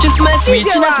 Just my sweet,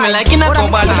 she not smell like in a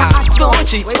cupboard. Don't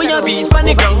she? We a beat,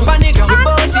 panic ground, we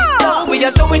boss it. Oh, we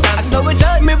are so we dance, so we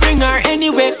dance. Me bring her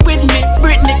anywhere with me.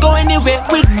 Britney go anywhere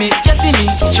with me. Just see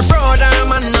me. She proud of her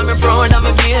man, I'm proud of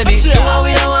my baby. Do what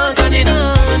we want, can it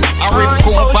on.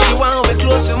 Oh, she want we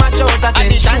close to match out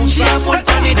attention. She a put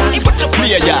on it on.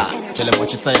 Play ya. Tell them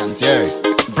what you science, yeah.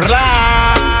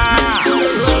 Blah.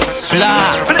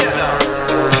 Blah.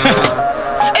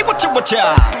 Hey, what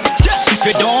ya? If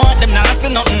you don't want them, nah say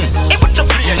nothing. Hey, what you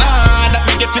play? Nah, let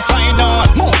me get you find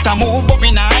out. Move, but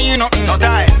me nah you nothing. No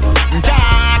die.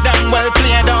 Damn well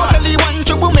played out. Tell you one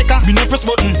troublemaker, me no press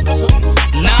button.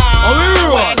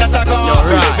 Nah, where that I go?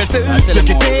 Right. Get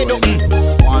it paid up.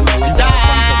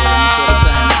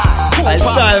 I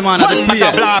style man, I play.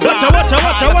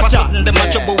 Watcha. Them a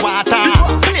trouble water.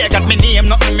 Play got me name,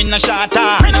 nothing me no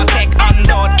shatter. Me no take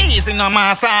handout, easy no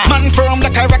massa. Man from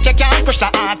like a rock, you can't crush the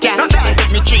heart, yeah.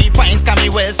 Take me 3 points, can me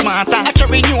well smarter. I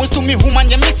carry news to me woman,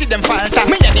 you miss it them falter.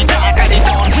 Me a the dark of the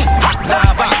town,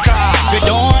 Lavaka. If you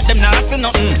don't want them, nah say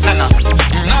nothing.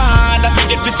 Nah, let me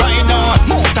get me find out.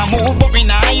 Move, but we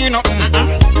nah you nothing.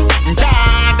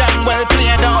 Damn well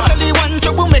played out. Tell you one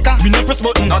troublemaker, me no press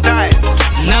button. No time.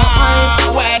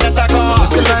 Nah, where that I go?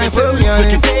 What's the line for me?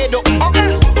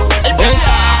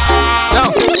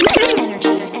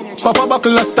 Papa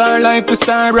buckle a star life to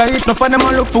star right. No for them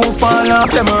a look for fall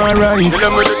off them alright. Kill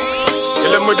them with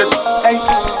it. Hey.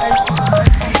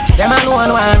 Them alone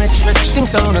want rich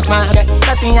things so no smart.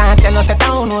 Nothing I tell no set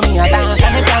down with me a dance.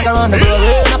 And they can't go around the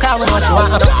world, no car with what you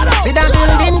want. See that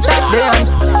building top there.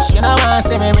 You know I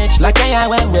say me rich like I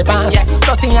when we pass.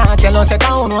 Nothing I tell no set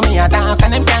down with me a dance.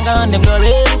 And them can't go on the glory,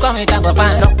 come it and go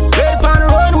fast. Red pan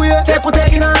runway, take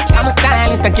on. I'm a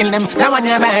style to kill them. That one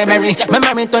you buy berry. My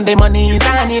married on the money is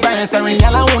anniversary.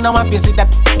 All I want to want see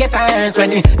that get irons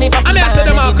ready. If I be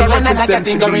another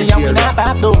category, I will not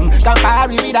have done. Compare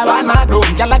with a one man room.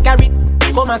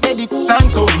 Come and say the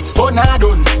handsome, oh nah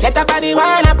done. Let a body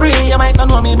while I pray. You might not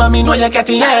know me, but me know you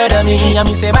getting heard of me. And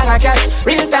me say bag of cash,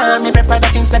 real time. Me prefer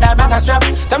that instead of bag of strap.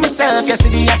 Tell myself, you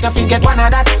see the act of get one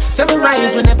of that. Seven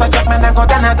rise when they put up, man I go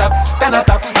turn it up.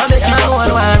 I'll make you know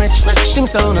one rich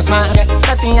things so no smart.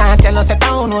 Nothing I tell no set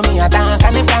down with me a dark.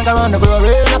 And if I go around the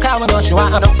glory, no car with no show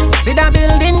up. See that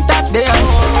building top there.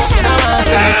 See that one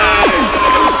say.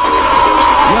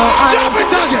 Yo,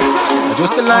 I'm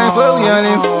just the life where we all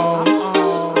live.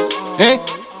 Hey,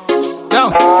 no.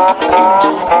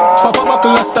 Papa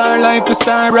buckle a star life to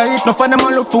star right. No for them a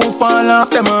look for fall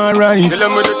off them alright. Kill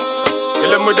them with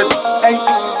it. Hey.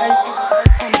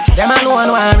 Them alone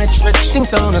want rich things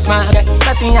so no smart.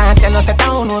 Nothing I tell no set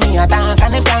down with me a dance.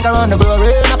 And if can't go around the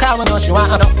glory, no car with no show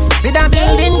up. See that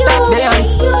building top there.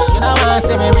 You know I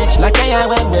say me rich like I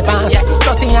when we pass.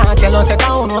 Nothing I tell no set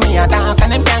down with me a dance.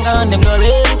 And if can't go on the glory,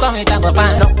 come it and go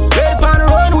fast. Red pan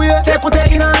runway, take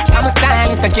on. I'm a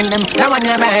style to kill them. That one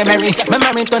you buy berry. My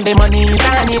married on the money is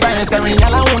anniversary.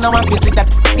 All I want to want see that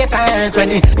get irons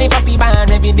ready. If I be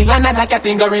bad, maybe the another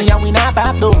category. And we not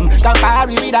have done. Compare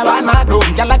with a one man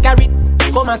room. Carry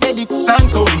come and say the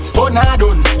so. Oh, nah,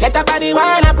 done. Let a body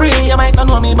wanna pray. You might not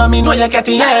know me, but me know you're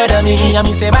getting heard of me. And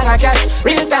me say bag of cash.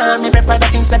 Real time, me prefer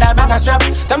that instead of bag of strap.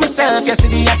 Tell myself, you see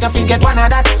the act, you get one of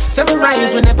that. Seven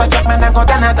rise, we never drop, man, I go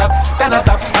down a top. Down a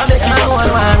top. I'm making you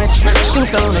one rich.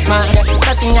 Things so smart.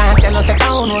 Nothing I tell us, I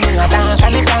don't know me. I dance,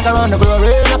 and if I go around the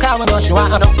glory, look how we don't show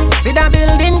up. See that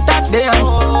building top there.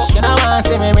 You don't want to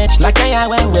see me rich, like I am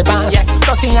when we pass.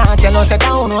 Nothing I tell us, I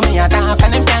don't know me. I dance,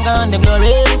 and if I go around the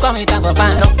glory, look how we go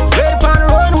fast. Red upon the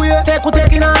runway,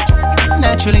 take it out.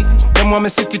 Naturally, them want me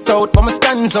sit it out, but me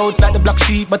stands out like the black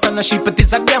sheep, but on the sheep it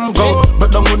is a damn goat.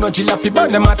 But don't go no jalopy,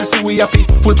 burn them out to see we happy.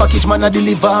 Full package man I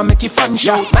deliver, make it fun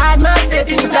show. Bad man say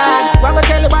things that, what go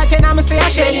tell you what can I say I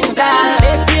share things that.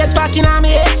 Experience fucking on me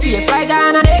experience, like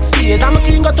on an experience. I'm a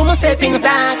clean go to my stepping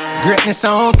that. Greatness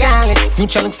so gallant,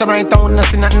 future looks so bright, don't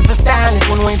nothing for style. It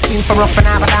won't wait for rough and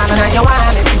have a dollar on your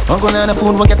wallet. I'm gonna have the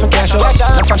food, we'll get to cash out.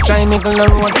 I'm from trying to make the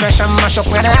road fresh and mash up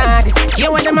where the hardest. Here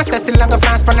when them I say still like a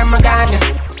France, but I'm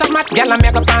regardless. Some mad girl I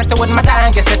make a party with my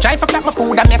target. So try fuck up my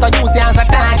food, I make a use it as a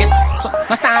target. So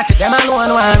I started them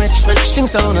alone, one rich.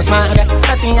 Things so no smart,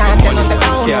 nothing I can say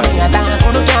down. I dance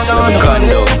for the can't go on the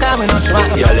condo.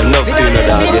 Yeah, them love to know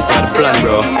that. Yes, I'm the plan,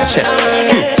 bro. Check.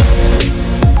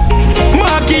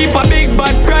 Ma keep a big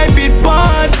bad private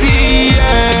party,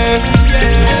 yeah.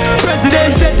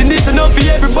 President setting this enough for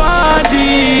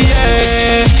everybody,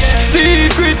 yeah.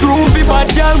 Secret room, people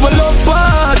girl will love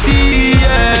party,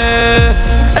 yeah.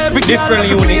 Every different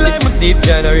unit, like deep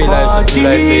January life,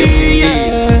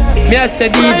 yeah. Me I say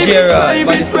DJ Roy,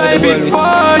 but it's not the world.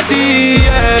 Party,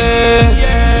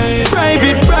 yeah.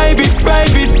 Private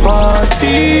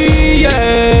party,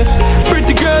 yeah.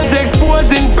 Pretty girls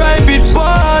exposing private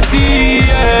party,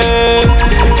 yeah.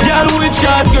 Y'all with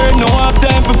short girl, no have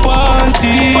time for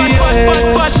party,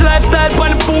 yeah. Posh lifestyle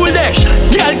on the pool deck.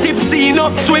 Girl tipsy, no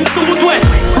swimsuit wet.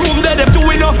 Room there, them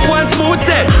doing up one smooth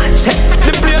set.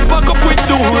 The place back up with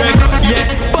the wreck, yeah.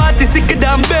 Party sicker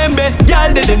than Bembe. Girl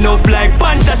they enough like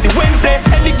Fantasy Wednesday.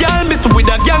 Any girl miss with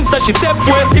a gangster, she step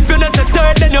well. If you're not a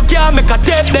third, then you can't make a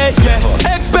tape there,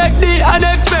 yeah. Expect the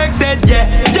unexpected, yeah.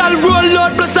 Girl roll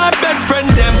out plus her best friend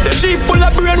them. She full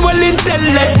of brain, well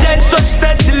intelligent. So she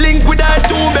set the link with her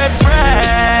two best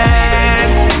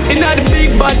friends. In the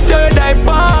big bad third eye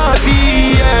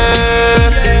party,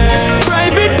 yeah.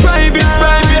 Private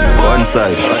one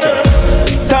side.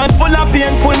 Dance full of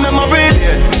painful memories.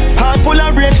 Heart full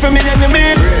of rage for me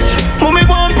enemies. Mommy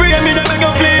won't pray me, they beg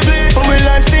you please. For my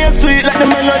life stay sweet like the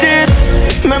melodies.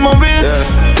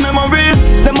 Memories,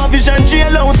 them a vision,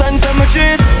 jailhouse and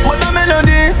cemeteries. What the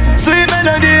melodies, sweet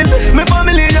melodies. My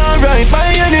family alright by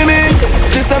any means.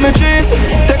 The cemeteries,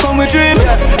 they come with dream.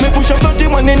 Me push up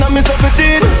 31 in me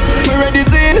 17. Me ready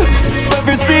scene,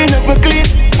 never clean.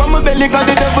 From my belly cause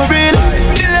the devil real.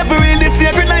 The devil real, this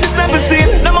secret like it's never seen.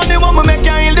 The money want me make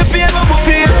you heal the pain what we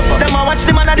feel. Them a watch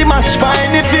the man at the match for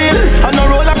any feel. And a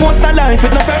roller coaster life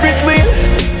with no Ferris wheel.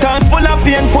 Dance full of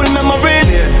painful memories.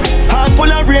 Heart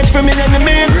full of rage for me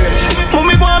enemies.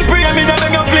 Mommy go and pray me, they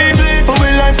beg you please. For my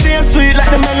life stay sweet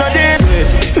like the melodies.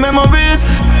 Memories.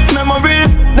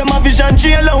 Them a vision,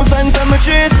 jailhouse and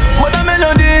cemeteries. What the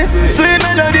melodies, sweet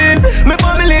melodies. My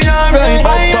family alright.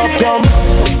 Top.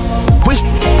 Wish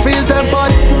feel them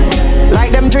bud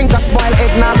like them drink a spoil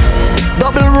eggnog.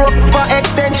 Double rope for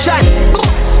extension.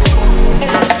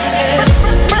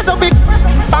 Press a big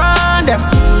on them.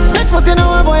 That's what you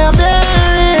know, boy, I'm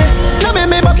very. No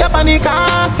me buck up on the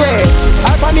castle.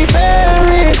 Up on the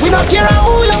ferry. We don't care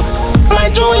who you fly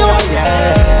through you.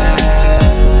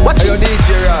 Watch it.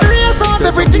 Race out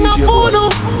everything on phone.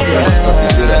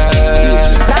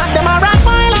 That them a rock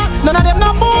miler. None of them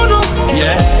no bono.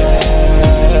 Yeah.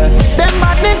 Them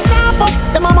badness snap up.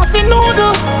 Them a must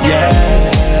noodle. Yeah.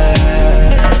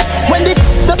 When the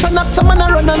sun up, some man a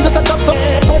run and just a top so.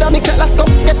 Powder mix it, let's go.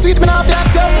 Get sweet, me now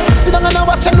black yo. Sit down and a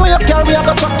watch and know you carry a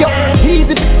go truck yo.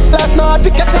 Easy, life now hard,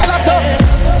 pick a child up though.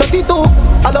 32,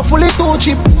 I love fully too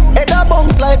cheap. Head a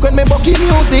bounce like when me bucky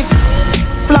music.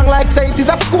 Long like say it is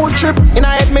a school trip. In a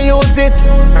head me use it.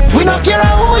 We don't care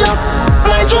who you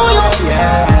fly through you.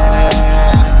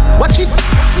 Yeah. Watch it.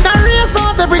 The race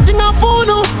out everything on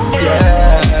phone.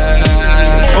 Yeah.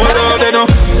 Oh no, they know.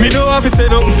 Me know have to say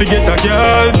nothing to get a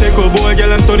girl. Take a boy,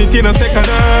 girl and turn it in a second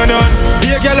hand.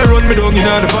 Be a girl and run me down in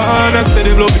the van. I say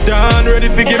them love it down, ready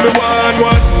to give me one.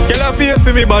 Girl I pay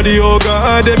for me body, oh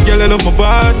God. Them girl I love my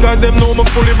bad, cause them know me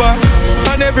fully back.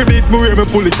 And every beat me wear me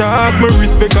pull it off. Me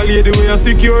respect a lady way I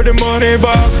secure the money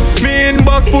back. Me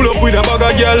inbox full up with a bag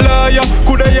of girl lawyer.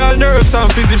 Coulda y'all nurse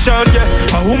and physician,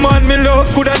 yeah. A woman me love,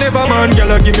 coulda never man.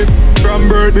 Girl I give me from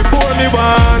birth before me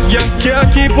born. Yeah, can't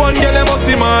keep one girl I must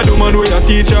see man. Woman way I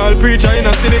teach all preacher in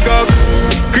a synagogue.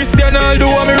 Christian, I'll do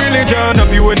what me religion.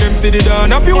 Happy when them see the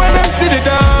dawn. Happy when them see the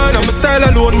dawn. And my style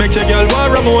alone make your girl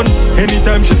want Ramon.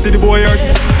 Anytime she see the boy her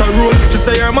to roll, she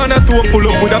say her man at home full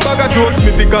up with a bag of jokes.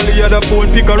 Me physically at the phone,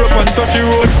 pick her up and touch the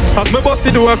road. As me bossy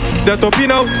do her that up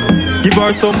in out. Give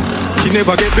her some, she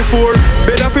never get before.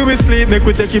 Better fi we sleep, make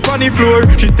we take it on the floor.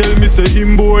 She tell me say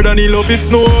him bored and he love his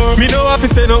snore. Me know have to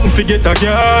say nothing, forget a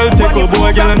girl. Take a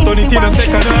boy girl and turn it in a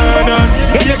second hand.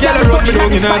 Yeah, girl I rub me down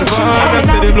in advance. I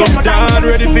say them love down,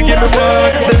 ready to give me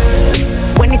one.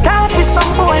 When it out for some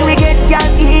boy, we get y'all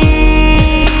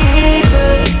easy.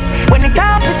 When it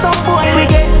out for some boy, we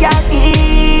get y'all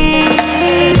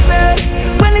easy.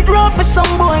 When it rough for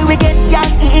some boy, we get y'all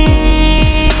easy.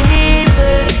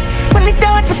 When it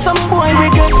out for some boy, we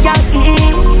get y'all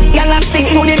easy. Y'all a stick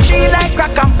to the tree like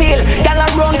crack and peel. Y'all a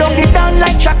run down the down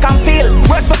like track and field.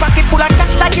 Worst my pocket full of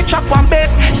cash like you chop one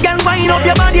base. Y'all wind up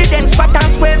your body then spot and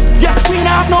squares. Yeah, we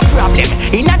not have no problem.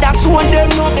 In other phone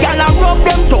them no. Y'all a rub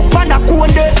them top and a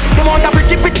cone them. They want a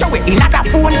pretty picture with in other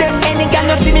phone them. Any girl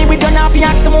you see me we don't have to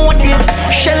ask them what it.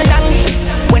 Sheldon.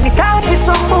 When it out for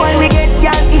some boy we get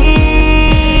y'all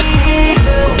easy.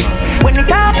 When it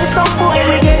out for some boy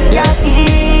we get y'all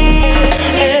easy.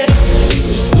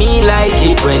 Me like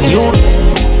it when you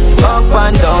up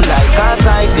and down like a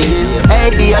cyclist. Hey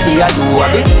dear, do a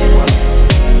bit.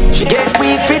 She get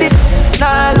weak for it,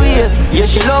 always. Yeah,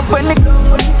 she love when it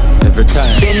every time.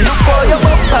 Then look how you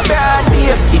up a broad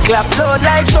wave. It clap loud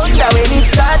like thunder when it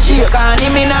start shake. Can't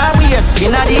him in a wave.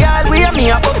 In a the hallway, me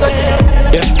a put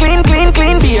it. Clean,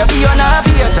 baby, you not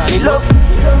be a tiny look.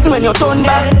 When you turn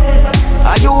back,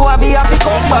 and you have to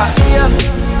come back here.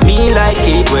 Me like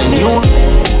it when you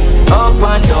up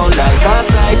and down like a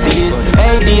cyclist.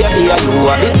 Hey dear, you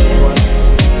have it.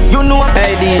 You know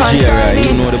hey DJ,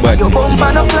 you know the badness. You bump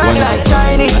and a fly like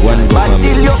Chinese. But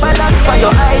till you balance for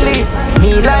your eyelid.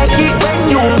 Me like it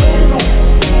when you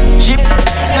ship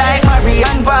like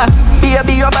Marianne Vaz.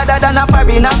 Baby, you're better than a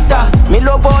foreign actor. Me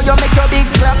love how you make your big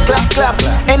clap.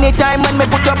 Anytime when me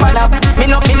put your pan up,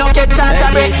 me no get chance to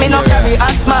break, me no carry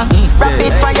asthma.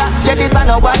 Rapid fire, yeah this a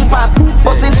no one pack.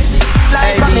 Bustin'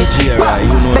 like a me.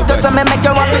 Better to me make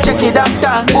you want to check it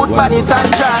doctor. Good body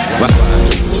Sandra.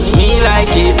 Me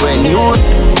like it when you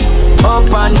up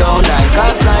and down like a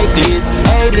cyclist.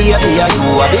 Hey dear,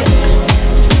 you a bit.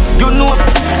 You know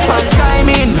pan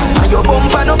timing. And your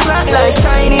bumper no flat like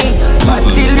Chinese. But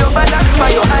still you balance for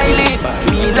your eyelid.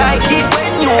 Me like it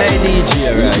when you hey DJ,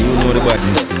 you know the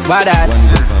badness. What that?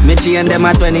 Me chain them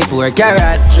a 24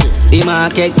 karat. Him a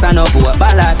cakes and no for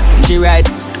ballad. She ride,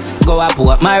 go up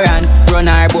Port Maran. Run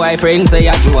her boyfriend say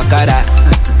a joke of that.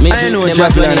 Me I know them a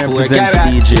 24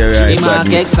 karat. Him a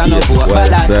cakes and no for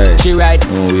ballad. She ride,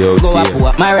 go up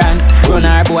Port Maran. Run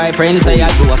her boyfriend say a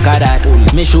joke of that.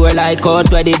 Me sure like out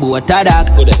where the boat a dock.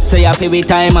 Say a fi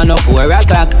time and no 4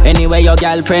 o'clock. Anyway your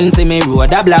girlfriend see me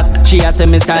road a block. She a say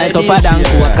me style tougher than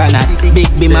coconut. Big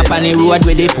beam up on the road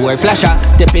with the 4 flasher.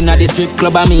 Step in at the strip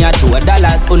club and me a throw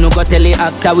dollars. Who no go tell the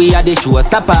actor we a the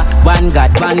showstopper. One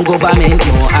God, one government,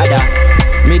 no other.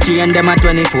 Me chain them a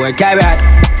 24 karat.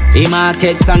 Him a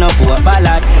cakes and no for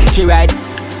ballad. She ride,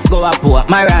 go up Port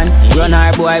Maran. Run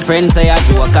her boyfriend say a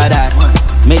joke of that.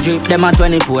 Me drip them a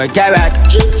 24 karat.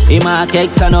 Him a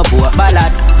cakes and no for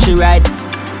ballad. She ride,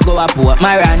 go up Port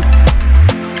Maran.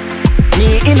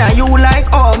 Me inna you like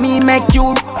oh, me make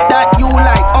you that you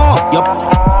like oh. You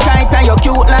tight and you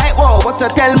cute like oh. What's you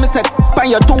tell me say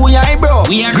pan your 2 eye bro.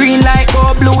 Green like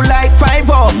oh, blue like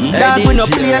 5-0. Dog we no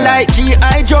play like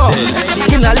G.I. Joe.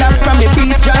 In a lap from the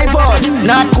beach driver.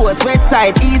 North coast, west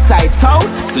side, east side, south.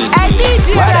 Hey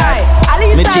DJ,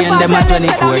 me chain them a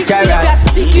 24 karat.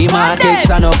 Him a cakes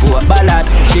and no for ballad.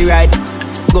 She ride,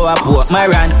 go up Port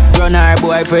Maran. Run her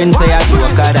boyfriend say a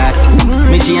joke of that.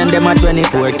 Me chain them a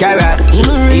 24 karat.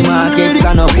 Him a cakes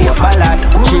and no for ballad.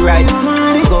 She ride,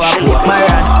 go up Port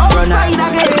Maran. Run her.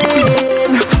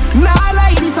 Nah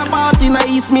like this a party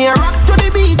nice. Me a rock to the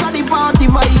beat of the party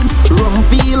vibes. Rum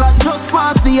feel like just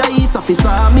past the ice officer.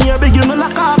 Me a beg you no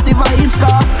lock off the vibes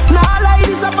car. Nah like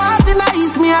this a party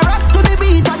nice. Me a rock to the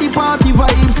beat of the party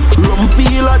vibes. Rum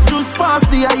feel like just past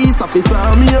the ice officer.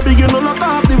 Me a beg you no lock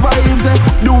off the vibes.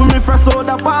 Do me fresh so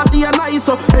the party a nice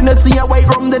so. And I see a white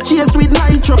rum the chase with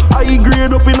nitro. I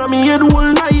grade up in a me head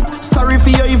all night. Sorry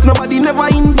for you if nobody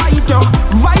never invite you.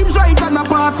 Vibes right and the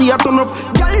party a turn up.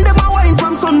 Girl them a wine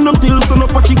from sun up till sun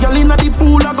up. Watch a girl inna the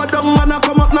pool I go down and I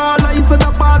come up. Nah lie so the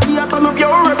party a turn up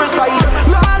your rebel side.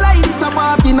 Nah lie this a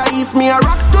party nice. Me a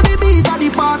rock to the beat of the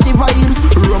party vibes.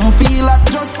 Rum feel like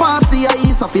just past the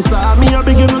ice officer. Me a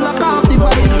begin to lock off the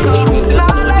vibes. Nah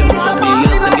lie this a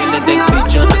party nice. Me a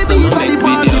rock to the beat of the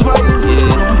party vibes.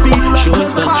 Rum feel like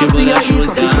just past the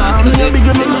ice officer. Me a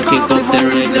begin to lock off the vibes.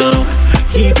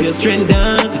 strength,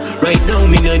 dog. Right now,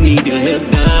 me no need your help,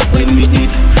 dog. When me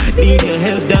need your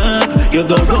help, dog, you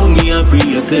go round me and free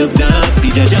yourself, dog.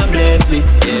 See Jaja bless me,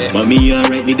 mommy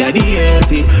alright, me daddy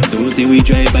healthy. So see we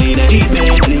drive by in a deep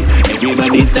Bentley.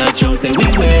 Everybody start shout, say we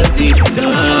wealthy,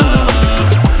 dog.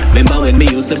 Remember when me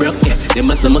used to broke,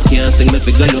 them a some can't sing me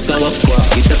figure look how up.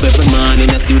 Get up every morning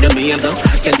and do the me a go.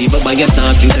 Can't even buy a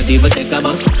soft drink, can't even take a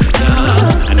bus.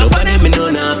 Nah, I know for them me know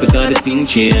now because the thing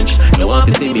change. No one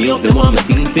can see me up, no want my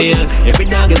thing fail. Every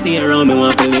dog I see around me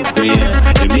want to live great.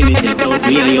 The minute you doubt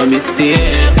me and your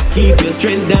mistake. Keep your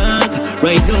strength, dog.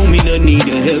 Right now me no need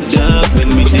your help, dog.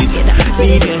 When me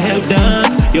need your help,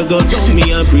 dog, you go down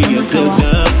me and free yourself,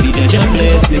 dog. See Jaja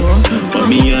bless me,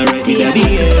 mommy alright, me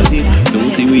daddy healthy.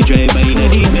 Soon see we drive by in a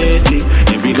deep Bentley.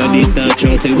 Everybody start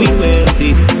trying to say we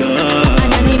wealthy,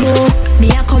 me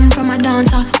I come from a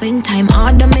dancer. When time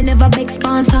harder, me never beg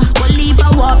sponsor. One leap I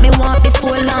want, me want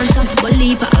before answer. One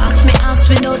leap I ask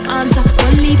without answer.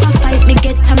 One leap I fight, me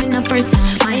get time in a fret.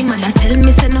 My mother tell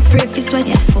me send a free fi sweat.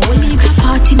 For one leap I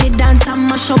party, me dance and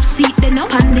mash up seat. Then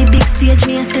up on the big stage,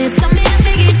 me a step. So me I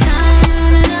forgive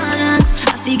time,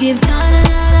 I forgive time.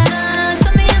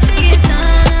 So me I forgive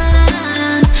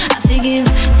time, I forgive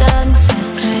dance.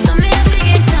 So me I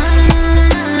forgive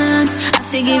time, I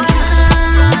forgive time.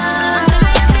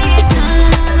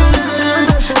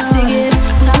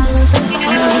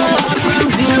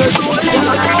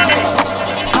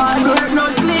 Hard work, no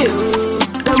sleep.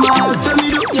 Them all tell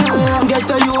me do, get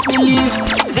a youth believe.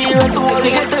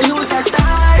 Every get a youth a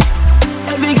star.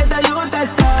 Every get a youth a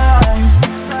star.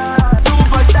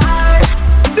 Superstar.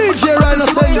 DJ Ryan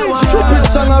saying, stupid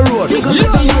song a road.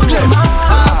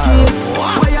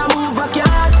 Where you move a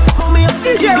cat, mommy up to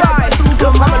the like a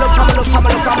supermarket. Come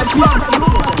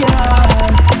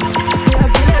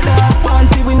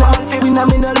on,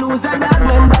 me no lose a dog.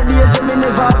 Remember days when me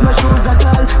never have no shoes at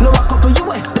all. No a couple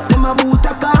US, but them a boot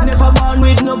a car. Never born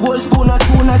with no gold spoon or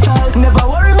salt. Never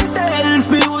worry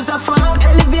myself, me use a fork.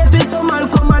 Elevated some man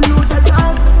come and loot a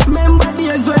dog. Remember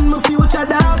days when my future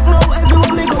dark. Now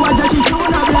everyone me go and just shoot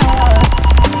on a blast.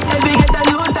 Every get a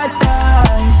youth a star.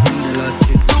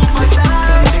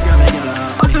 Superstar.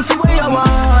 Hustle for where you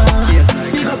want.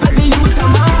 Big up every youth a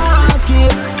market.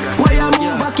 Where you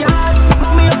move a cat,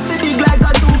 mommy up to dig like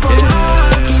a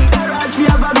we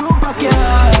have a group of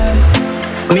girls.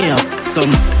 Me up,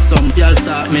 some girls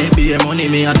start me pay money.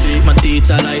 Me a treat my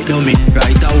teacher like dummy.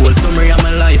 Write a whole summary of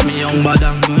my life. Me young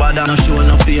badang. No show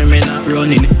no fear, me not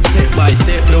running. Step by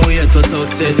step, no way to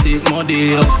success. If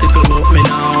muddy obstacle, but me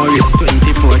now hurry.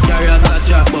 24 carat a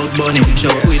trap box bunny.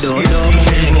 Show without dumb,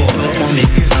 make it up, mommy.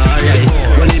 Alright,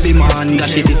 well it be man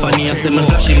dash it if I need say me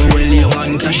flash him. Well you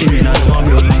one cash him in a bro.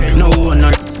 No one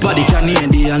or body can hear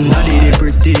the and daddy the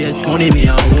prettiest money me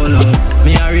a hold up.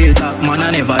 Me a real top man,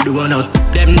 I never do not.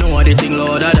 Them know the thing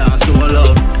Lord I dance to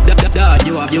love. Dad,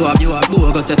 you up,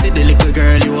 bogus. You see the little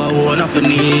girl, you a one of a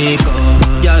Nico.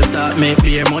 Girl start make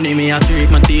beer money, me a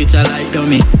treat my teacher like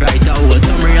dummy. Right a whole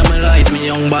summary of my life, me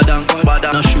young badang.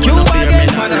 No show, no fear, me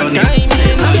not running.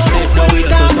 Step by step, no way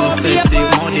to success. If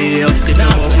money up, stick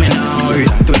up, me now hurry.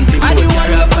 24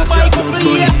 carat, catch a box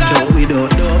bunny. Show without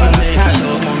double, make it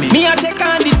up, mommy. Me a take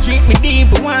on the street, me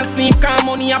deep. One sleep, come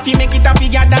money, if you make it a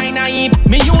figure, dine a heap.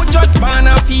 Me you just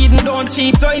born and feed, don't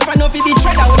cheap. So if I know for the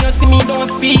treasure, when you see me, don't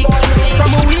speak. From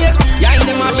a waist, yeah, in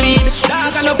them a bleed.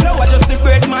 Dog and a flower, just the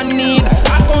bread man need.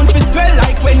 Account for swell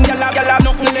like when y'all have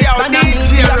nothing less than a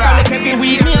meal. I collect every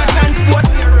week, me a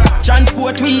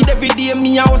transport weed every day.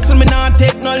 Me a hustle, me not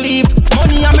take no leave.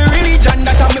 Money and me religion,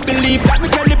 that I me believe. That me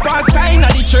tell the pastor in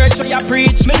the church where I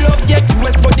preach. Me love get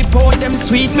US, but the pound them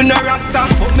sweet. Me no rasta,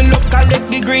 but me love collect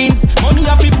the greens. Money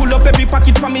have to pull up every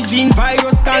pocket for me jeans.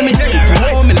 Virus call me jelly,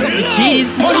 oh me love the cheese.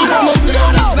 Money come up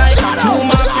it's like a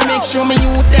tumor. To make sure me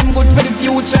youth them good for the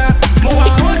future. More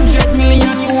 100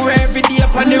 million euro every day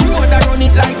up on the road. I run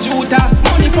it like Juta.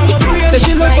 Money from a brain. Say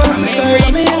she love how me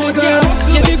style, me elegance.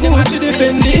 Yeah, big Gucci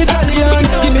defend the Italian.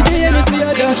 Give me the Hennessy,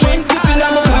 I dance one sipping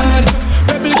on.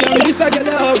 Rebel gang, this a girl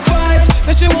have vibes.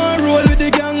 Say she want roll with the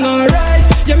gang, alright.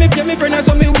 Yeah, me friend and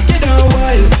so me wicked and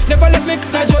wild. Never let me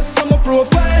not just some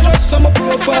profile, just some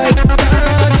profile.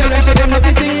 Yeah, them say them love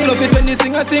the thing, love it when they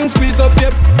sing. I sing, squeeze up,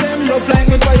 yep. Them rough like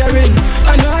me firing.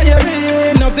 I know you're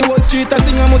in up the whole street. I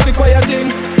sing, I must be quiet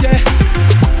thing. Yeah,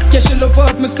 she love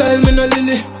up my style, me no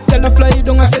lily. Tell her fly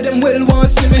down, I say them well want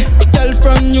see me. Tell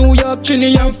from New York,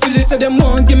 Trini and Philly, say them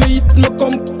want give me it, me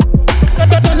come.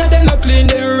 None of them not clean,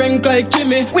 they rank like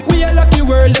Jimmy. We a lucky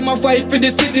world, them a fight for the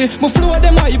city. My flow,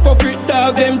 them a hypocrite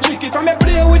dog, them tricky. If I me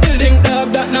play with the link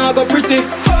dog, that now go pretty.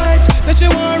 Vibes, say she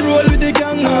want roll with the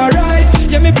gang, alright.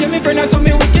 Yeah, me friend, I saw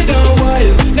me wicked and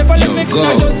wild. Never let me go,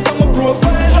 just some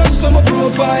profile, just some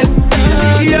profile.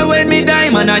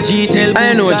 time and a G-Tell.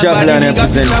 I know Javelin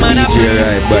represents DJ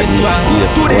right, but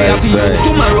today I feel you,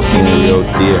 tomorrow for me.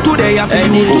 Today I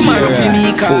feel you, tomorrow for me.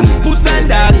 Puss and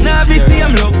dog, now be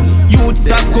same look. You'd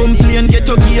stop complain, get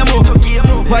your game up.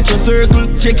 Watch your circle,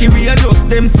 check your radio.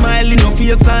 Them smiling your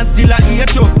face and still a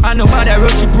hate you. And nobody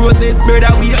rush the process,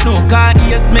 brother, we no. Car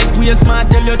ears make we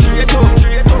smart, tell you straight up.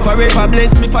 Forever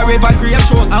bless me, forever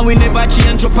gracious. And we never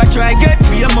change up, I try get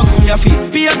famous. We have to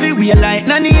pay every way like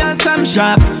nanny and some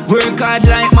shop. Work hard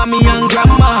like mommy and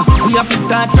grandma. We have to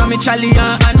start from a Charlie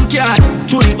and cat.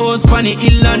 To the house, funny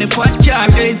hill and the fat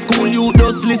car. Hey, school you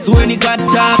just listen when it got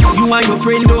talk. You and your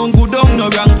friend don't go down no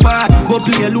wrong path. Go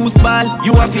play a loose ball,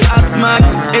 you have to act smart.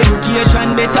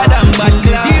 Education better than bad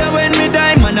class. Here when me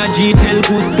die, man a G-Tell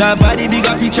Gustav. The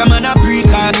bigger picture, man a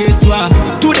pre-car, guess what?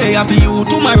 Today I for you,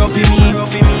 tomorrow for me.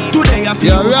 Today I for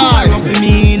you, tomorrow for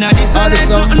me. Now this all is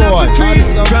nothing for free.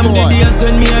 From the days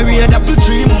when me a read apple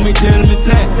tree, mommy tell me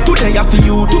say, today I for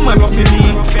you, tomorrow for me.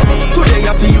 Today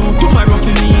I for you, tomorrow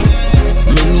for me.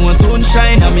 Me know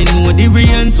sunshine and me know the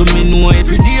rain, so me know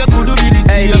every day could be the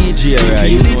same. Me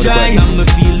feel the joy and me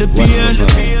feel the pain.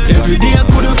 Every day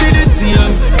could be the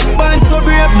same. Born so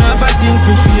brave, never think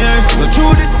for fear. Go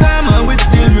through this time and we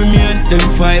still remain. Them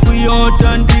fight we out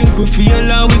and think we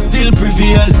fail and we still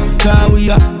prevail. Cause we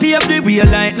are pave the way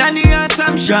like nanny and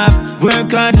some shop.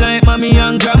 Work hard like mommy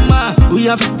and grandma. We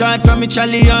have to start from a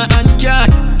Charlie and cat.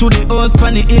 To the house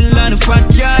from the hill and the fat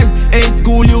car. Hey,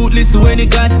 school youth, listen when it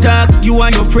got talk. You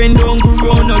and your friend don't go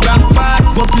round no wrong path.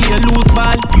 Go play a loose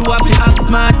ball, you have to act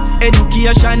smart.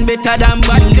 Education better than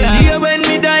bad class. Here when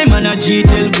me die, man a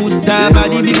G-Tell good star.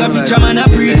 Body bigger picture, man a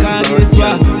pre-car, guess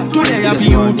what? Today I for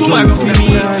you, tomorrow for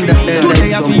me.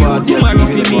 Today I for you, tomorrow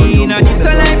for me. Now this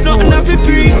a life, nothing a for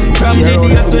free. From the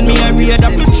days when me a read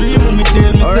up the tree, me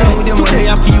tell me say, today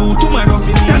I for you, tomorrow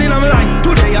for me. Turning on my life,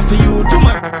 today I for you,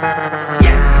 tomorrow.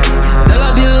 Yeah.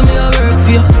 Dollar bill me a work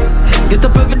for you. Get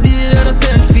up every day and I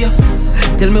send for you.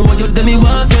 Tell me what you do, me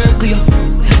want circle you.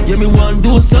 Yeah, me want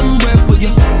do some work with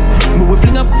you. Me will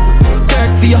fling up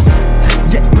dirt for you.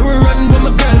 Yeah, me will run with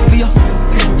my girl for you.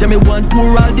 Yeah, me want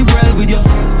tour all the world with you.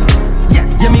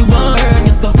 Yeah, me want earn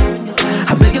you so.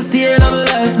 I beg you stay in my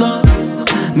life now.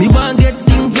 Me want get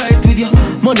things right with you.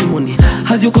 Money,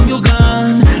 as you come you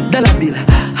gone. Dollar bill,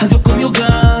 as you come you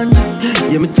gone.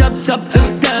 Yeah, me chop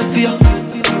every time for you.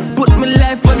 Put my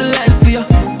life on the line for you.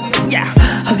 Yeah,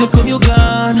 as you come you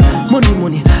gone.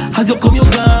 Money, as you come you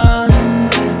gone.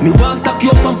 Me want stack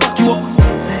you up and pack you up.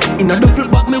 In a duffel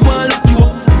bag me want lock you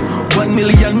up. $1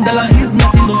 million is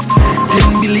not enough.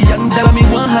 $10 million me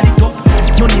want had it up.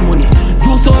 Money,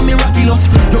 you saw me miraculous.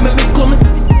 You make me come.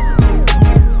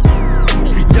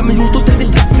 Yeah, me used to tell me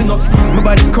that's enough. My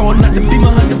body crown not the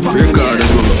beamer and the fuck. Girl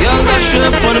got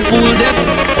shrimp on the pool deck.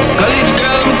 College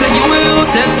girl, me say you will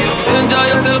take. Enjoy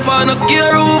yourself and no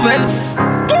care who vex.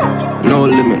 No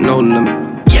limit.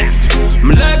 Yeah,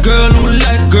 me like girl who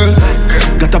like girl.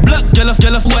 Got a black girl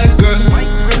of white girl.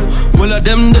 All of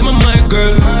them are my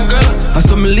girl. I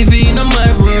saw me living in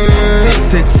my world.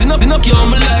 Sex enough, you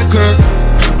me like her.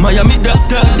 Miami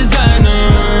doctor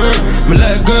designer. Me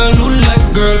like girl who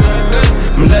like girl.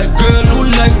 Me like girl who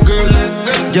like girl.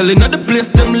 Girl inna the place,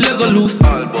 them Lego loose.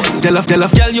 Tell off,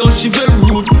 girl, yo, she very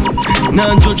rude.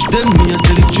 Now judge them, me a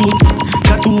tell the truth.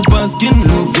 Tattoo pan skin,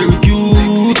 look very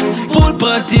cute. Pool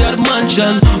party at the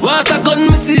mansion. Water gun,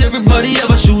 me see everybody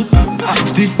ever shoot.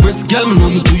 Stiff breast, girl, me know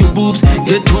you do your boobs.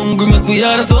 Get hungry, make we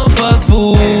order some fast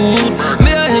food.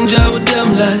 May I enjoy with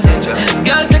them life.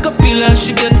 Girl, take a pill and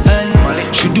she get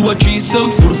high. She do a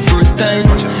threesome for the first time.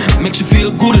 Make she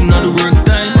feel good and not the worst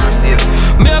time.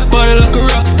 Me a party like a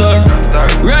rock star.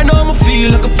 Right now I'ma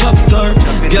feel like a pop star.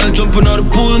 Girl jumping out the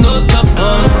pool, no top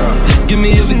on. Give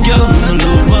me every girl, no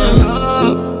love man.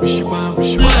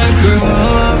 White girl,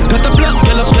 got a black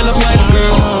girl of white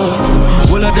girl.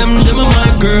 All of them are my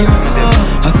girl.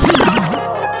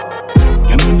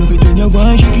 Yeah, me love it when you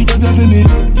want, shake it up, you feel me.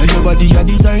 Yeah, your body a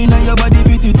design and your body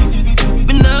fit it.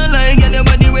 Me nah like, get your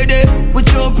body ready. Put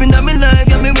you up in my life,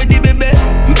 get me ready, baby.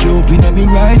 Pick you up in me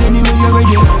ride anyway you're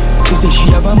ready. She say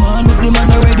she have a man, but the man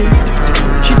already.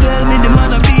 She tell me the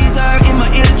man a beat her, in my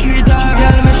ill treat her. She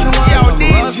tell me she want some.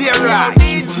 DJ Rock.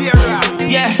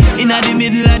 Yeah, inna the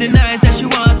middle of the night, say she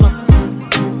want some.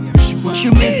 She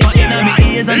whisper inna my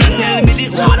ears and tell me the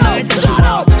whole night, say she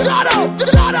want.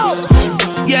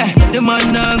 Yeah, the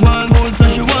man now go and go, so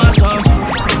she want some.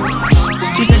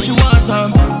 She said she want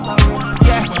some.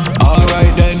 Yeah,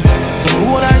 alright then. Some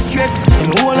hold her straight,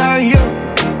 some hold her here.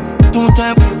 2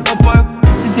 times up her.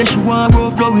 She said she want grow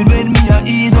flow with when me a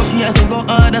ease up. She has to go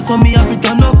harder, so me have to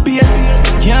turn up pace.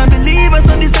 Can't believe us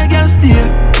on this a girl stay.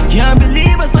 Can't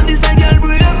believe us on this a girl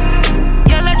brave.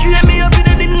 Girl a treat me up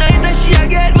I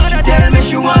get mad, I tell me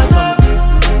she wants some.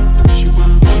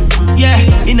 Yeah,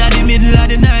 inna the middle of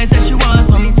the night, say she wants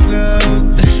some.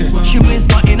 She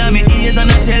whisper inna me ears and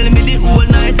I tell me the whole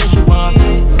night, say she want.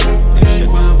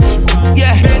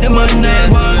 Yeah, the man there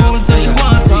want good, so she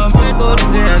wants some.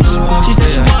 She said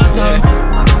she wants some.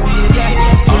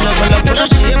 Pull up on a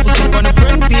shape, put up on the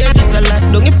front page, just a lot.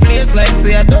 Don't get place like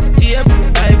say I duct tape.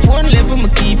 iPhone level, me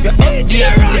keep you up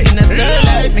there. In a style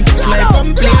like me kiss my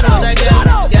complain out again.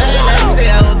 Yeah, like say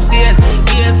I upstairs,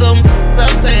 hear some.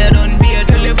 After you done beard,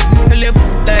 pull up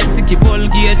like sicky ball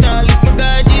gate. All if my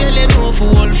car jail, you know for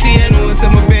all fear. Know say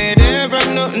my bed there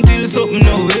from nothing till something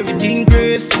now. Everything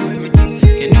grace.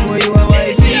 You know you a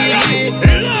wife, yeah.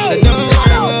 So don't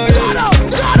worry about it.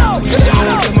 You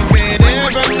know say my bed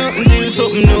there from nothing till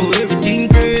something new. Everything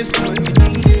grace.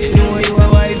 You know you a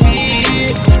wife,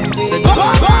 yeah. So don't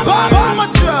worry about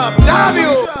it. Damn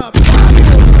you!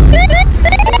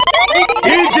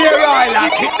 DJ Roy,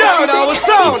 lock it down, our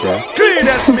sound.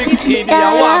 Cleanest mix CD, I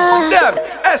want them.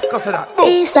 Escos of that.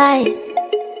 Eastside.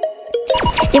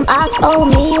 Him ask how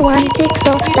me want it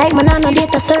so. Like man on no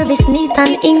data service neat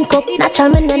and ink up. Natural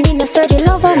man and in a surgery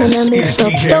lover me no mix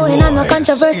up. Going on no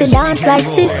controversy dance like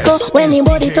Cisco. When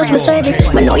anybody touch my cervix,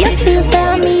 I know you feel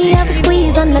say me have a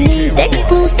squeeze underneath.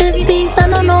 Exclusive piece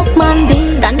and enough man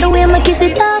beat. And the way me kiss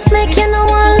it off make you no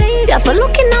want leave. You for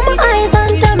looking at my eyes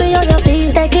and tell me how you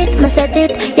feel. Take it, me said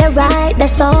it, you're right,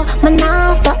 that's all. Me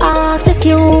now for ask if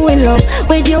you in love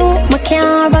with you. Me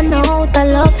can't run out of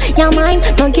love. Your mind,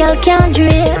 no girl can't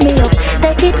drape me up.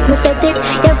 Take it, me said it,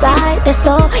 you're right, that's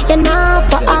all. You're not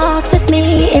for ask if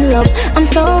me in love. I'm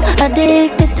so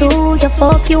addicted to your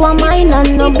fuck. You are mine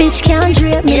and no bitch can't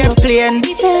drape me up. Airplane,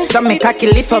 so me cocky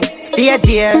lift up, stay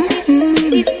there.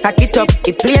 Pack it up,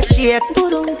 it play shake.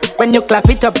 When you clap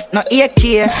it up, no ear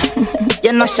care.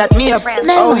 You no shut me up.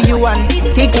 Oh, you want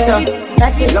tick so?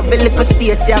 Love a little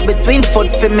space here between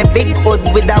foot for me big hood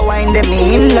with a wine them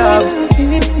in love.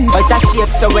 But I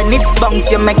shake so when it bounce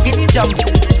you make it jump.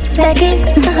 Take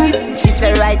it. She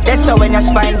said right there so when your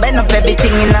spine bend up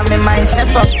everything in my mind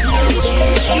step up.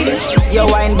 Your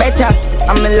wine better,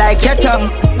 I'm like your tongue.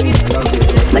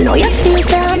 I know you feel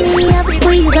say me have a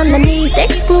squeeze underneath.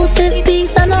 Exclusive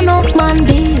piece and enough man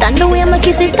beat. And the way I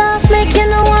kiss it off make you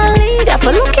no want leave. You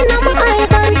for looking at my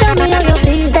eyes and tell me how you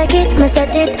feel. Take it, me said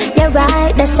it, you're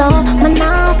right, that's all. Me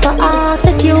now for ask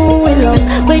if you in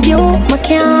love with you. Me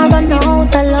can't run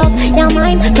out of love. Your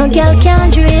mind, no girl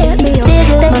can't drape me up.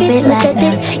 Take it, me said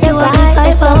it, you're right,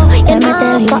 that's all. You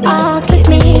now for ask if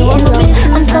me in love.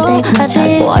 I'm so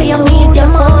addicted to you.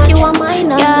 You are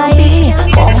mine and no bitch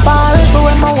can't comparable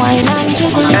when my wine and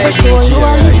jiggle. I show you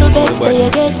a little bit so you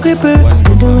get gripper.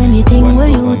 You do anything where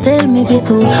you tell me to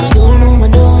do. You know me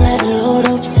don't let the load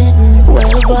up sitting.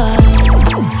 Well, bye.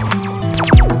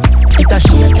 It a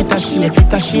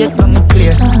shake on the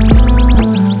place.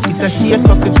 It a shake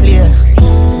up the place.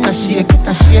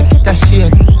 It a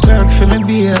shake. Work for me,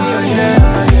 beer.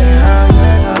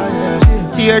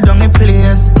 Tear down the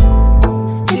place.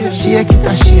 It a shake.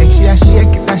 She a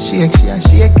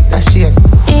shake.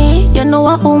 Hey, you know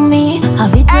what owe me?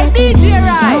 Have it hey, DJ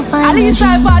Right. I leave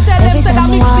try for tell them say that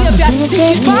mixtape just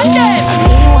sleep on them.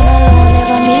 Me wanna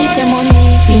never meet them on me.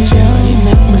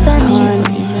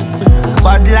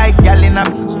 Bad like gal in a.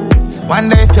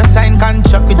 Wonder if you sign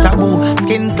contract with a boo.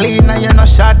 Skin clean and you no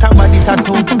short a body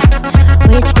tattoo.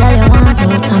 Which gal you want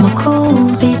out? I'm a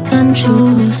cool, pick and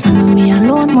choose. I know me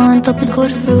alone want to be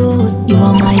good fruit. You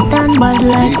are my tan bad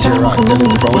like Tom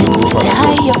Cruise. When you say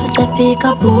hi, you say pick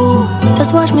a boo.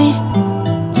 Just watch me.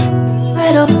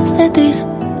 Right up, set it.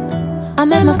 I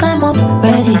make me climb up,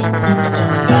 ready. I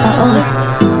always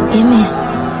give me.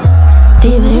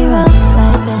 DVD rock,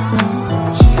 right beside.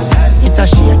 It a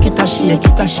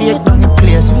shake down the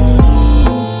place.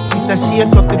 It a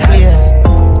shake up the place.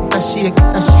 It a shake.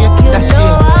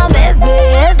 I'm heavy,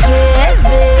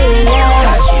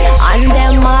 yeah. And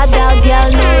them other girl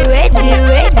no ready,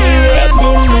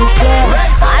 me say.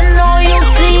 I know you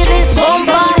see this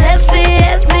bumper heavy,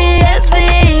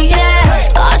 yeah.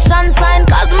 Caution sign,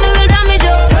 cause me will damage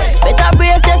you. Better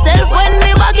brace yourself when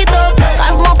me back it up.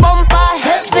 Cause my bumper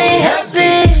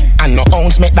heavy. And no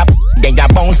ounce make that. Then ya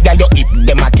bounce, girl, you hip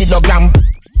them a kilogram.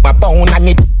 A pound and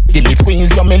it till it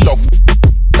squeeze you, me love.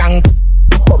 Tank.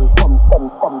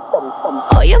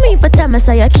 Oh, you mean for tell me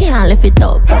so you can't lift it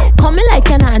up? Come me like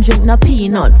you not drink no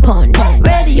peanut punch.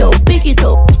 Radio, pick it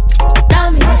up.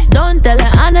 Damage, don't tell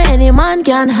it, I know any man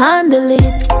can handle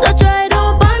it. So try,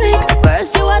 don't panic.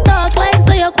 First you a talk like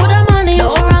so you coulda manage.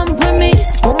 Don't ramp with me.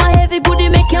 Oh, my heavy booty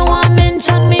make you want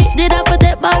mention me. Did I put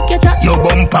it back, you chat? Your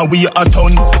bumper we a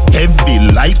ton. Heavy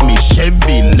like me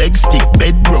Chevy. Leg stick,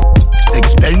 bed broke.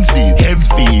 Expensive.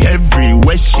 heavy.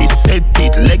 Everywhere she said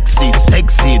it, Lexi,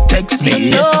 sexy, text me, you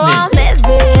yes know me. I'm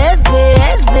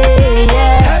heavy,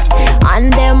 yeah.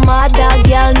 And them other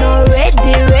girl no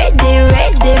ready,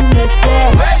 me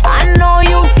say. I know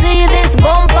you see this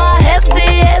bumper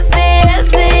heavy,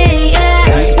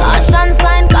 yeah. Caution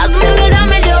sign, cause me will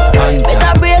damage you.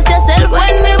 Better brace yourself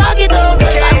when me back it up,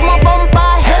 cause my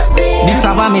bumper heavy. This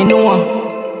a what me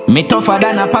know. Me tougher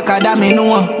than a packer that me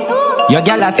know. Your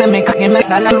girl a say me cocky me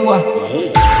salaloa.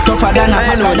 Tougher than a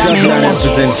packer that me know.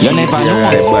 You never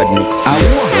know.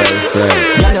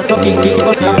 Girl you fucking kick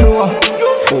bust the floor.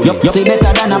 You see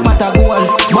better than a pot of gold.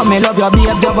 But me love your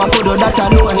babes, you a could do that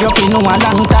alone. You feel know a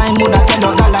long time, would a tell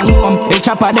you call and home. The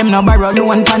chopper them no borrow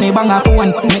loan, panny bang a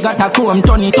phone. Me got a chrome,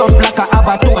 turn it up like a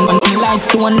abatone. Me like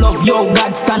stone love, yo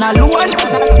God stand alone.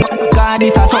 God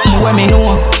this a something where me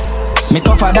know. Me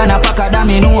tougher than a packer that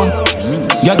me know.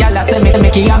 Your girl that say me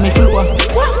make it on me floor.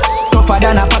 Tougher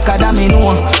than a packer that me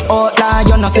know. Outlaw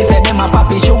you know say them a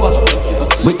papi show.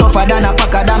 We tougher than a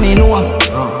packer that me know.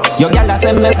 Your girl a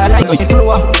say me like you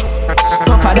flow.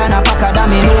 Tougher than a packer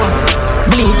that me know.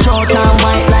 Bleach out and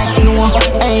white like snow.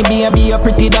 Hey baby, you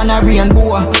pretty than a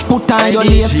rainbow. Put on your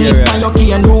lace slip and your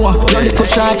cane row. Your little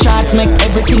short charts make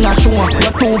everything a show.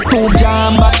 Your two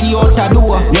jam back the outer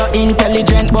door. You're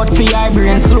intelligent but for your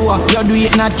brain slow. You do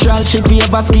it natural, she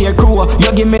favor scarecrow.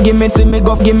 You give me, see me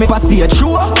go, give me pass the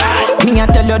show. Me a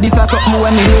tell you this is something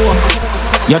when me know.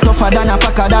 You're tougher than a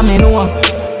packer that me know.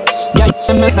 Yeah,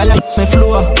 you me style me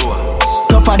flow.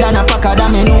 Tougher than a packer that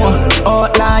me know.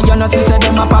 Outlaw, you know she say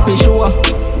them a papi show.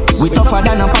 We tougher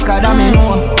than a packer that me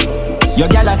know. Your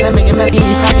girl a say me give me skin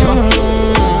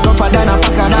tougher than a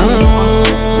packer that me know.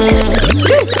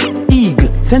 Eagle,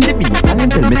 send the beat and then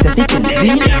tell me say fit in the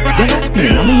Z. Then I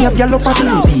spin and me have gal up a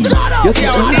baby. You see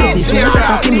some you see she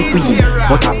better for me queen.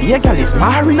 But a be a gal is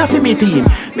marrying a for me team.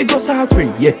 Me go Salt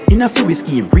Spring, yeah, in a few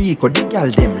scheme. Rico the gal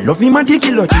them love him and the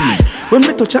guillotine. When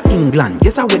me touch a England,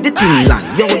 guess I where the thing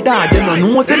land. Yo dad, them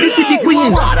no know say this is the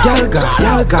queen. Gal God,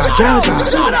 gal God, gal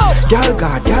God, gal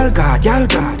God, gal God, gal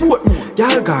God,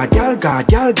 gal God, gal God,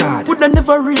 gal God. Would I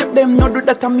never rape them? No do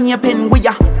that to me a pen with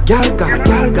ya. Gal God,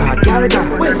 gal God, gal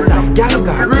God, Westside, gal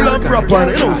God, real and proper on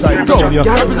the outside town. You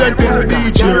representing the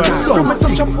DJ right so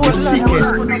sick, the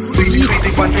sickest,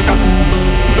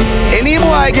 Any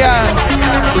boy girl,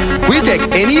 we take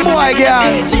any boy girl.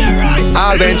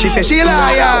 All when she say she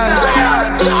lion,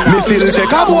 me still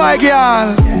take a boy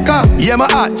girl. Come, yeah my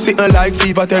heart sitting like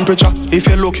fever temperature. If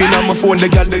you're looking at my phone, the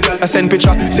girl I send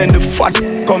picture. Send the fat,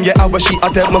 come yeah our she I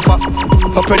take my fat.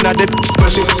 Up in the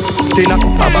she dinner.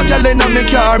 Have a girl in my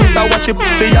car, miss I watch it.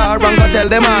 Say ya wrong, go tell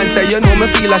them man say you know me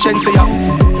feel a shen say ya.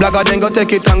 Blogger then go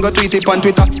take it and go tweet it on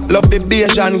Twitter. Love the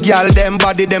Bayesian girl, them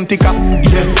body them thicker.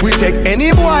 Yeah, we take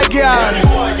any boy girl.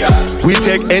 We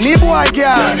take any boy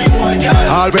girl.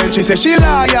 All when she say she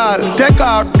loyal, take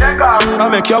her. I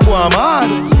make you go mad.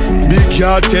 Big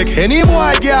girl take any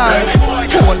boy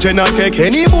girl. Jenna take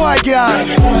any boy girl.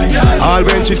 All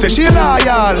when she say she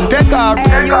loyal, take her.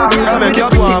 I make you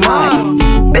go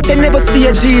mad. Bet you never see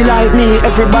a G like me.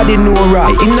 Everybody know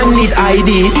right. You no need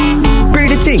ID.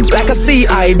 Pretty thing like a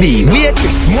CIB.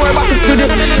 Waitress, more about this to the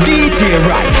DJ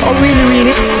right. Oh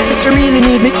really, say she really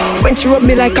need me. When she rub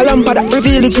me like a lamp that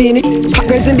reveal the genie. Hot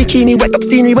girls in bikini, wet up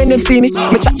scenery when them see me.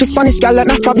 Me chat to Spanish girl like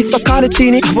Afro be so call it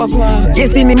chini. You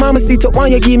see me mama see to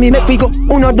one you give me. Make we go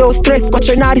uno dos tres, watch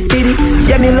her naughty city.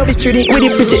 Yeah me love it treaty, with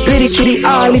it pretty litty kitty.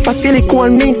 All if a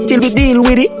silicone me still we deal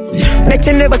with it. Bet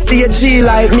you never see a G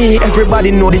like me.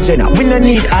 Everybody know the Jenna, we no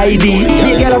need ID.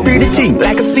 Me girl a pretty thing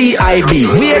like a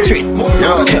CIB. Waitress.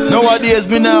 Nowadays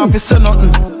me now have to say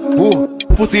nothing. Whoa,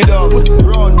 put it down,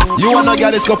 run. You wanna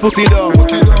get this, go put it down.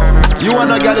 You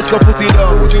wanna get this, go put it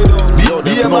down.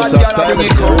 Be a man, girl, bring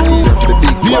it down.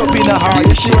 Be up in a heart,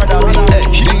 you sure that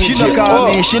me. She no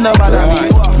call me, she no bother me.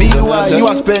 Me why you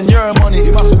a spend your money,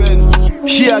 you must spend.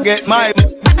 She a get my.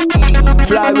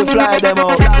 Fly, we fly them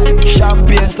out.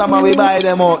 Champagne stammer, we buy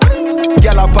them out.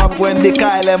 Gyal a pop when they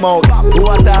call them out. Who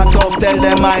a talk tough, tell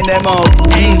them mind them out.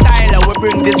 Hey styler, we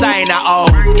bring designer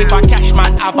out. If a cash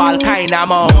man have all kind of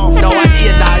mouth.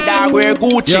 Nowadays all dog wear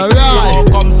Gucci. So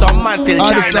come some man still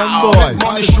China out. Make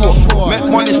money show, make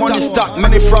money stop.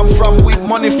 Money from with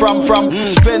money from.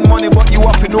 Spend money but you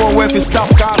have to know where to stop.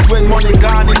 Cause when money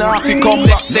gone in half it come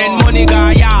back. Then money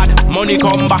gone yard, money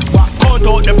come back. Cut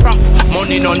out the prof,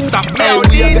 money non-stop. Hey,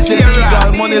 we are getting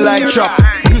legal money like trap.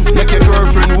 Make your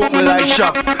girlfriend walk me like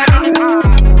shop.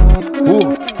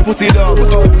 Ooh, put it down.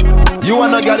 You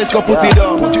wanna get this, go put it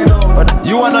down.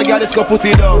 You wanna get this, go put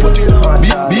it down.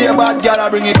 Be a bad girl, I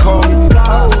bring it come.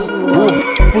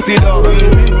 Ooh, put it down.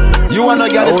 You wanna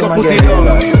get this, go put it down.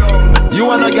 You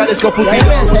wanna get this, go put it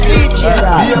down.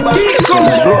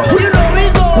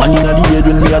 One in the head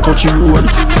when me a touch the road.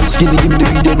 Skinny give me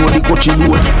the video, know the coaching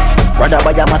road. Rather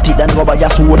buy a matty than go buy a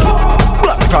sword.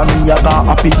 Black from me I got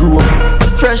happy grove.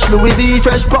 Fresh Louis V,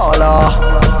 fresh Paula.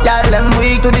 Y'all them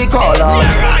weak to the collar.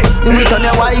 You meet on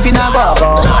your wife in a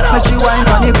baba. Make you wine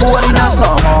on the pool in a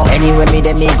slow-mo. Anyway me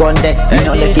dem me gun there, me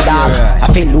no left it dog. I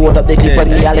feel load up the clip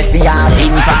when me a left me hard.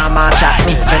 Informer chat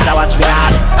me, first I watch me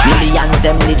hard. Millions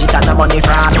them legit and the money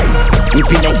fraud.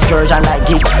 Whipping excursion like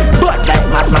gigs, blood like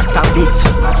Mad Max and Biggs.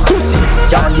 Pussy,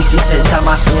 y'all this is St.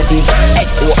 Thomas native. Head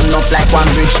open up like one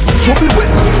bridge. Trouble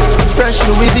with fresh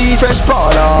Louis V, fresh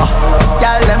Paula.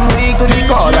 Y'all them weak to the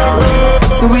collar.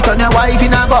 You meet on your wife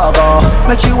in a baba.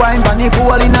 Make you wine on the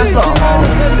pool in a slow-mo.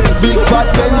 Big fat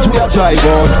Benz we a drive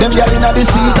out. Them gyal inna the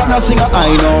seat and a sing a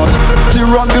high note. She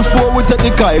run before we take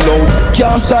the Kyle out.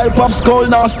 Can't style pop skull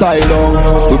now style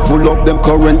out. We pull up them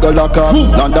current go lock off.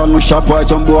 London we shop while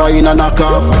some boy in a knock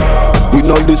off. We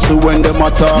know this is when them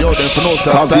attack. Yo, them for no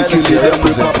cause we kill them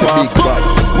with a big bag.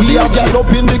 We a gyal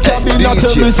up in the cabin and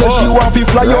tell me say she want fi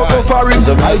fly out of foreign.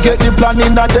 I get the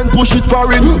planning and then push it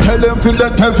foreign. Tell them feel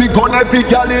that heavy gun heavy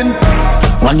gyal in.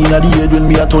 One in the head when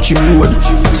me a touch the road.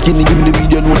 Skinny give me the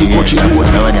video, know the coaching road.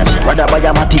 Rather buy a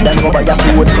matty than go buy a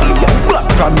sword. Black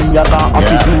from me I got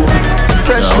happy grove.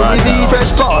 Fresh Louis V,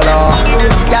 fresh Paula.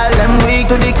 Y'all them weak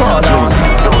to the collar.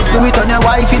 Do it on your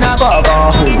wife in a baba.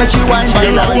 Make you wine for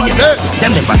the pool.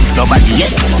 Them never hit nobody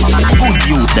yet. Good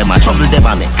youth, them a trouble them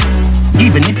a make.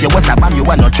 Even if you was a bomb, you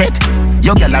want no threat.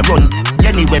 Your girl a run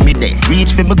anywhere me there.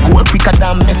 Reach for me goal quicker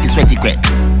than Messi sweaty crap.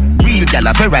 Real gal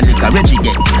a Veronica Reggie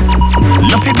get.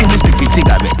 Love it me with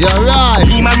cigarette. You're right.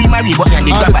 Rima, but then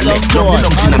the grab a left. Love the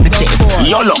lungs in the chest.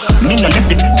 YOLO, me no left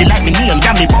it. They like me neon,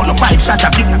 got me born a 5 shot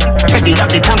of it. Ready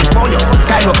have the tongue for you.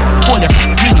 Cairo, hold it,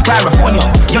 green California.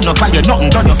 You no value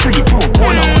nothing, done you free pro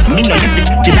bono. Me no left it.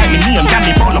 They like me neon, got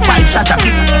me born a 5 shot of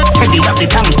it. Ready have the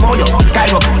tongue for you.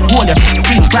 Cairo, hold it,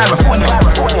 green California.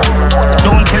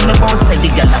 Don't tell me about say the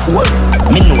gal a old.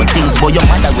 Me know things, but your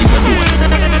mother when you do it.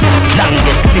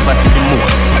 Longest liver see the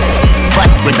most.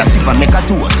 Bad weather silver make a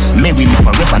toast. May we live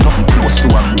forever, nothing close to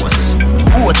a most.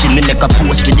 Watching me make a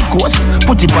post with the coast.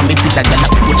 Put it on me Twitter, girl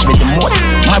approach me the most.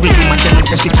 Married woman tell me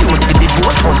say she close to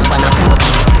divorce. Husband approach.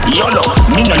 YOLO,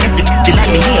 me no left it. Till I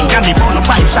me here, got me born a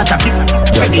 5 shot of it.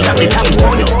 Ready have the time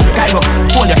for you. Cairo,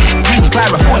 hold it, green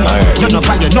California. You no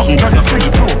value nothing, done you free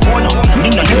pro bono. Me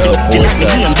no left it. Till I me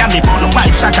here, got me born a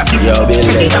 5 shot of it.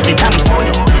 Ready have the time for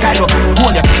you. Cairo,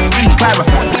 hold it, green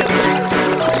California.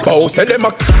 Oh, say them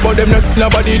a but them not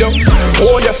nobody do.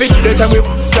 Hold your feet, that time we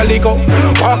calico.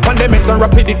 Walk on them, it's a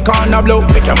rapid, it can't blow.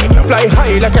 Make you fly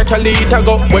high like a calita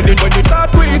go. When the start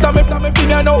squeeze, I'm a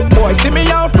finger now. Boy, see me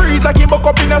and freeze like he buck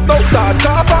up in a snow. Start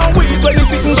cough and wheeze when the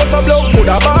sitting goes a blow. Put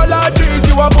a ball of trees,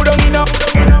 you a put on in a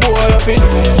boy of it.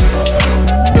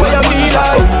 Where you feel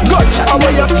like God, how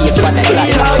where you face what I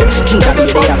like so. Drink a beer,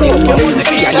 they have the up your music,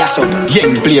 see a gas up.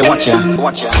 Young play, watch ya.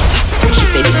 She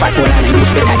said the fat one and I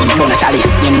use better in front of chalice.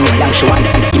 You know long she want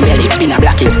and in belly been a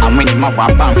black it. And when him have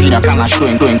a pan feed a can a show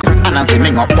him doing. And as he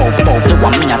make a puff, the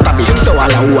one me a tab it. So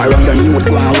all who are run down you would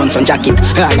go and run some jacket.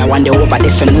 All I want the over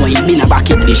there so know he been a back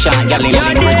it. The shine gal in the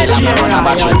middle and me run a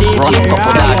back it. Run a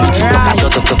couple of bitches so can you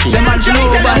to tuck it. Say man you know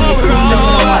nobody's scream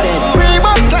down.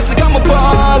 Pre-bop classic I'm a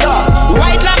baller.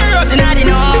 White love rotten and the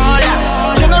nola.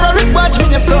 General Rick watch me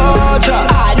a soldier.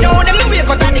 I know them no way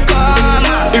cut at the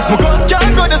corner. If my gun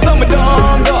can't go, then some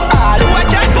don't go. All who a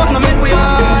chat talk no make we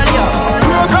all yo.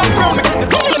 Program from me.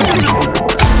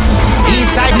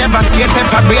 Eastside never scared,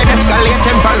 pepper braid, escalate,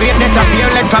 temperate, net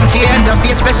appear, lead from key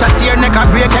interface, special tear, neck a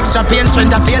break, extra pain,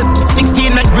 strength a fail.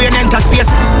 16 make brain enter space.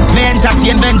 Me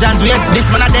entertain vengeance ways. This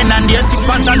man a then and there 6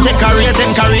 months and take a raise,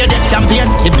 then career that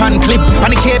champion. The pan clip,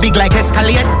 and the K big like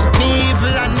escalate. Me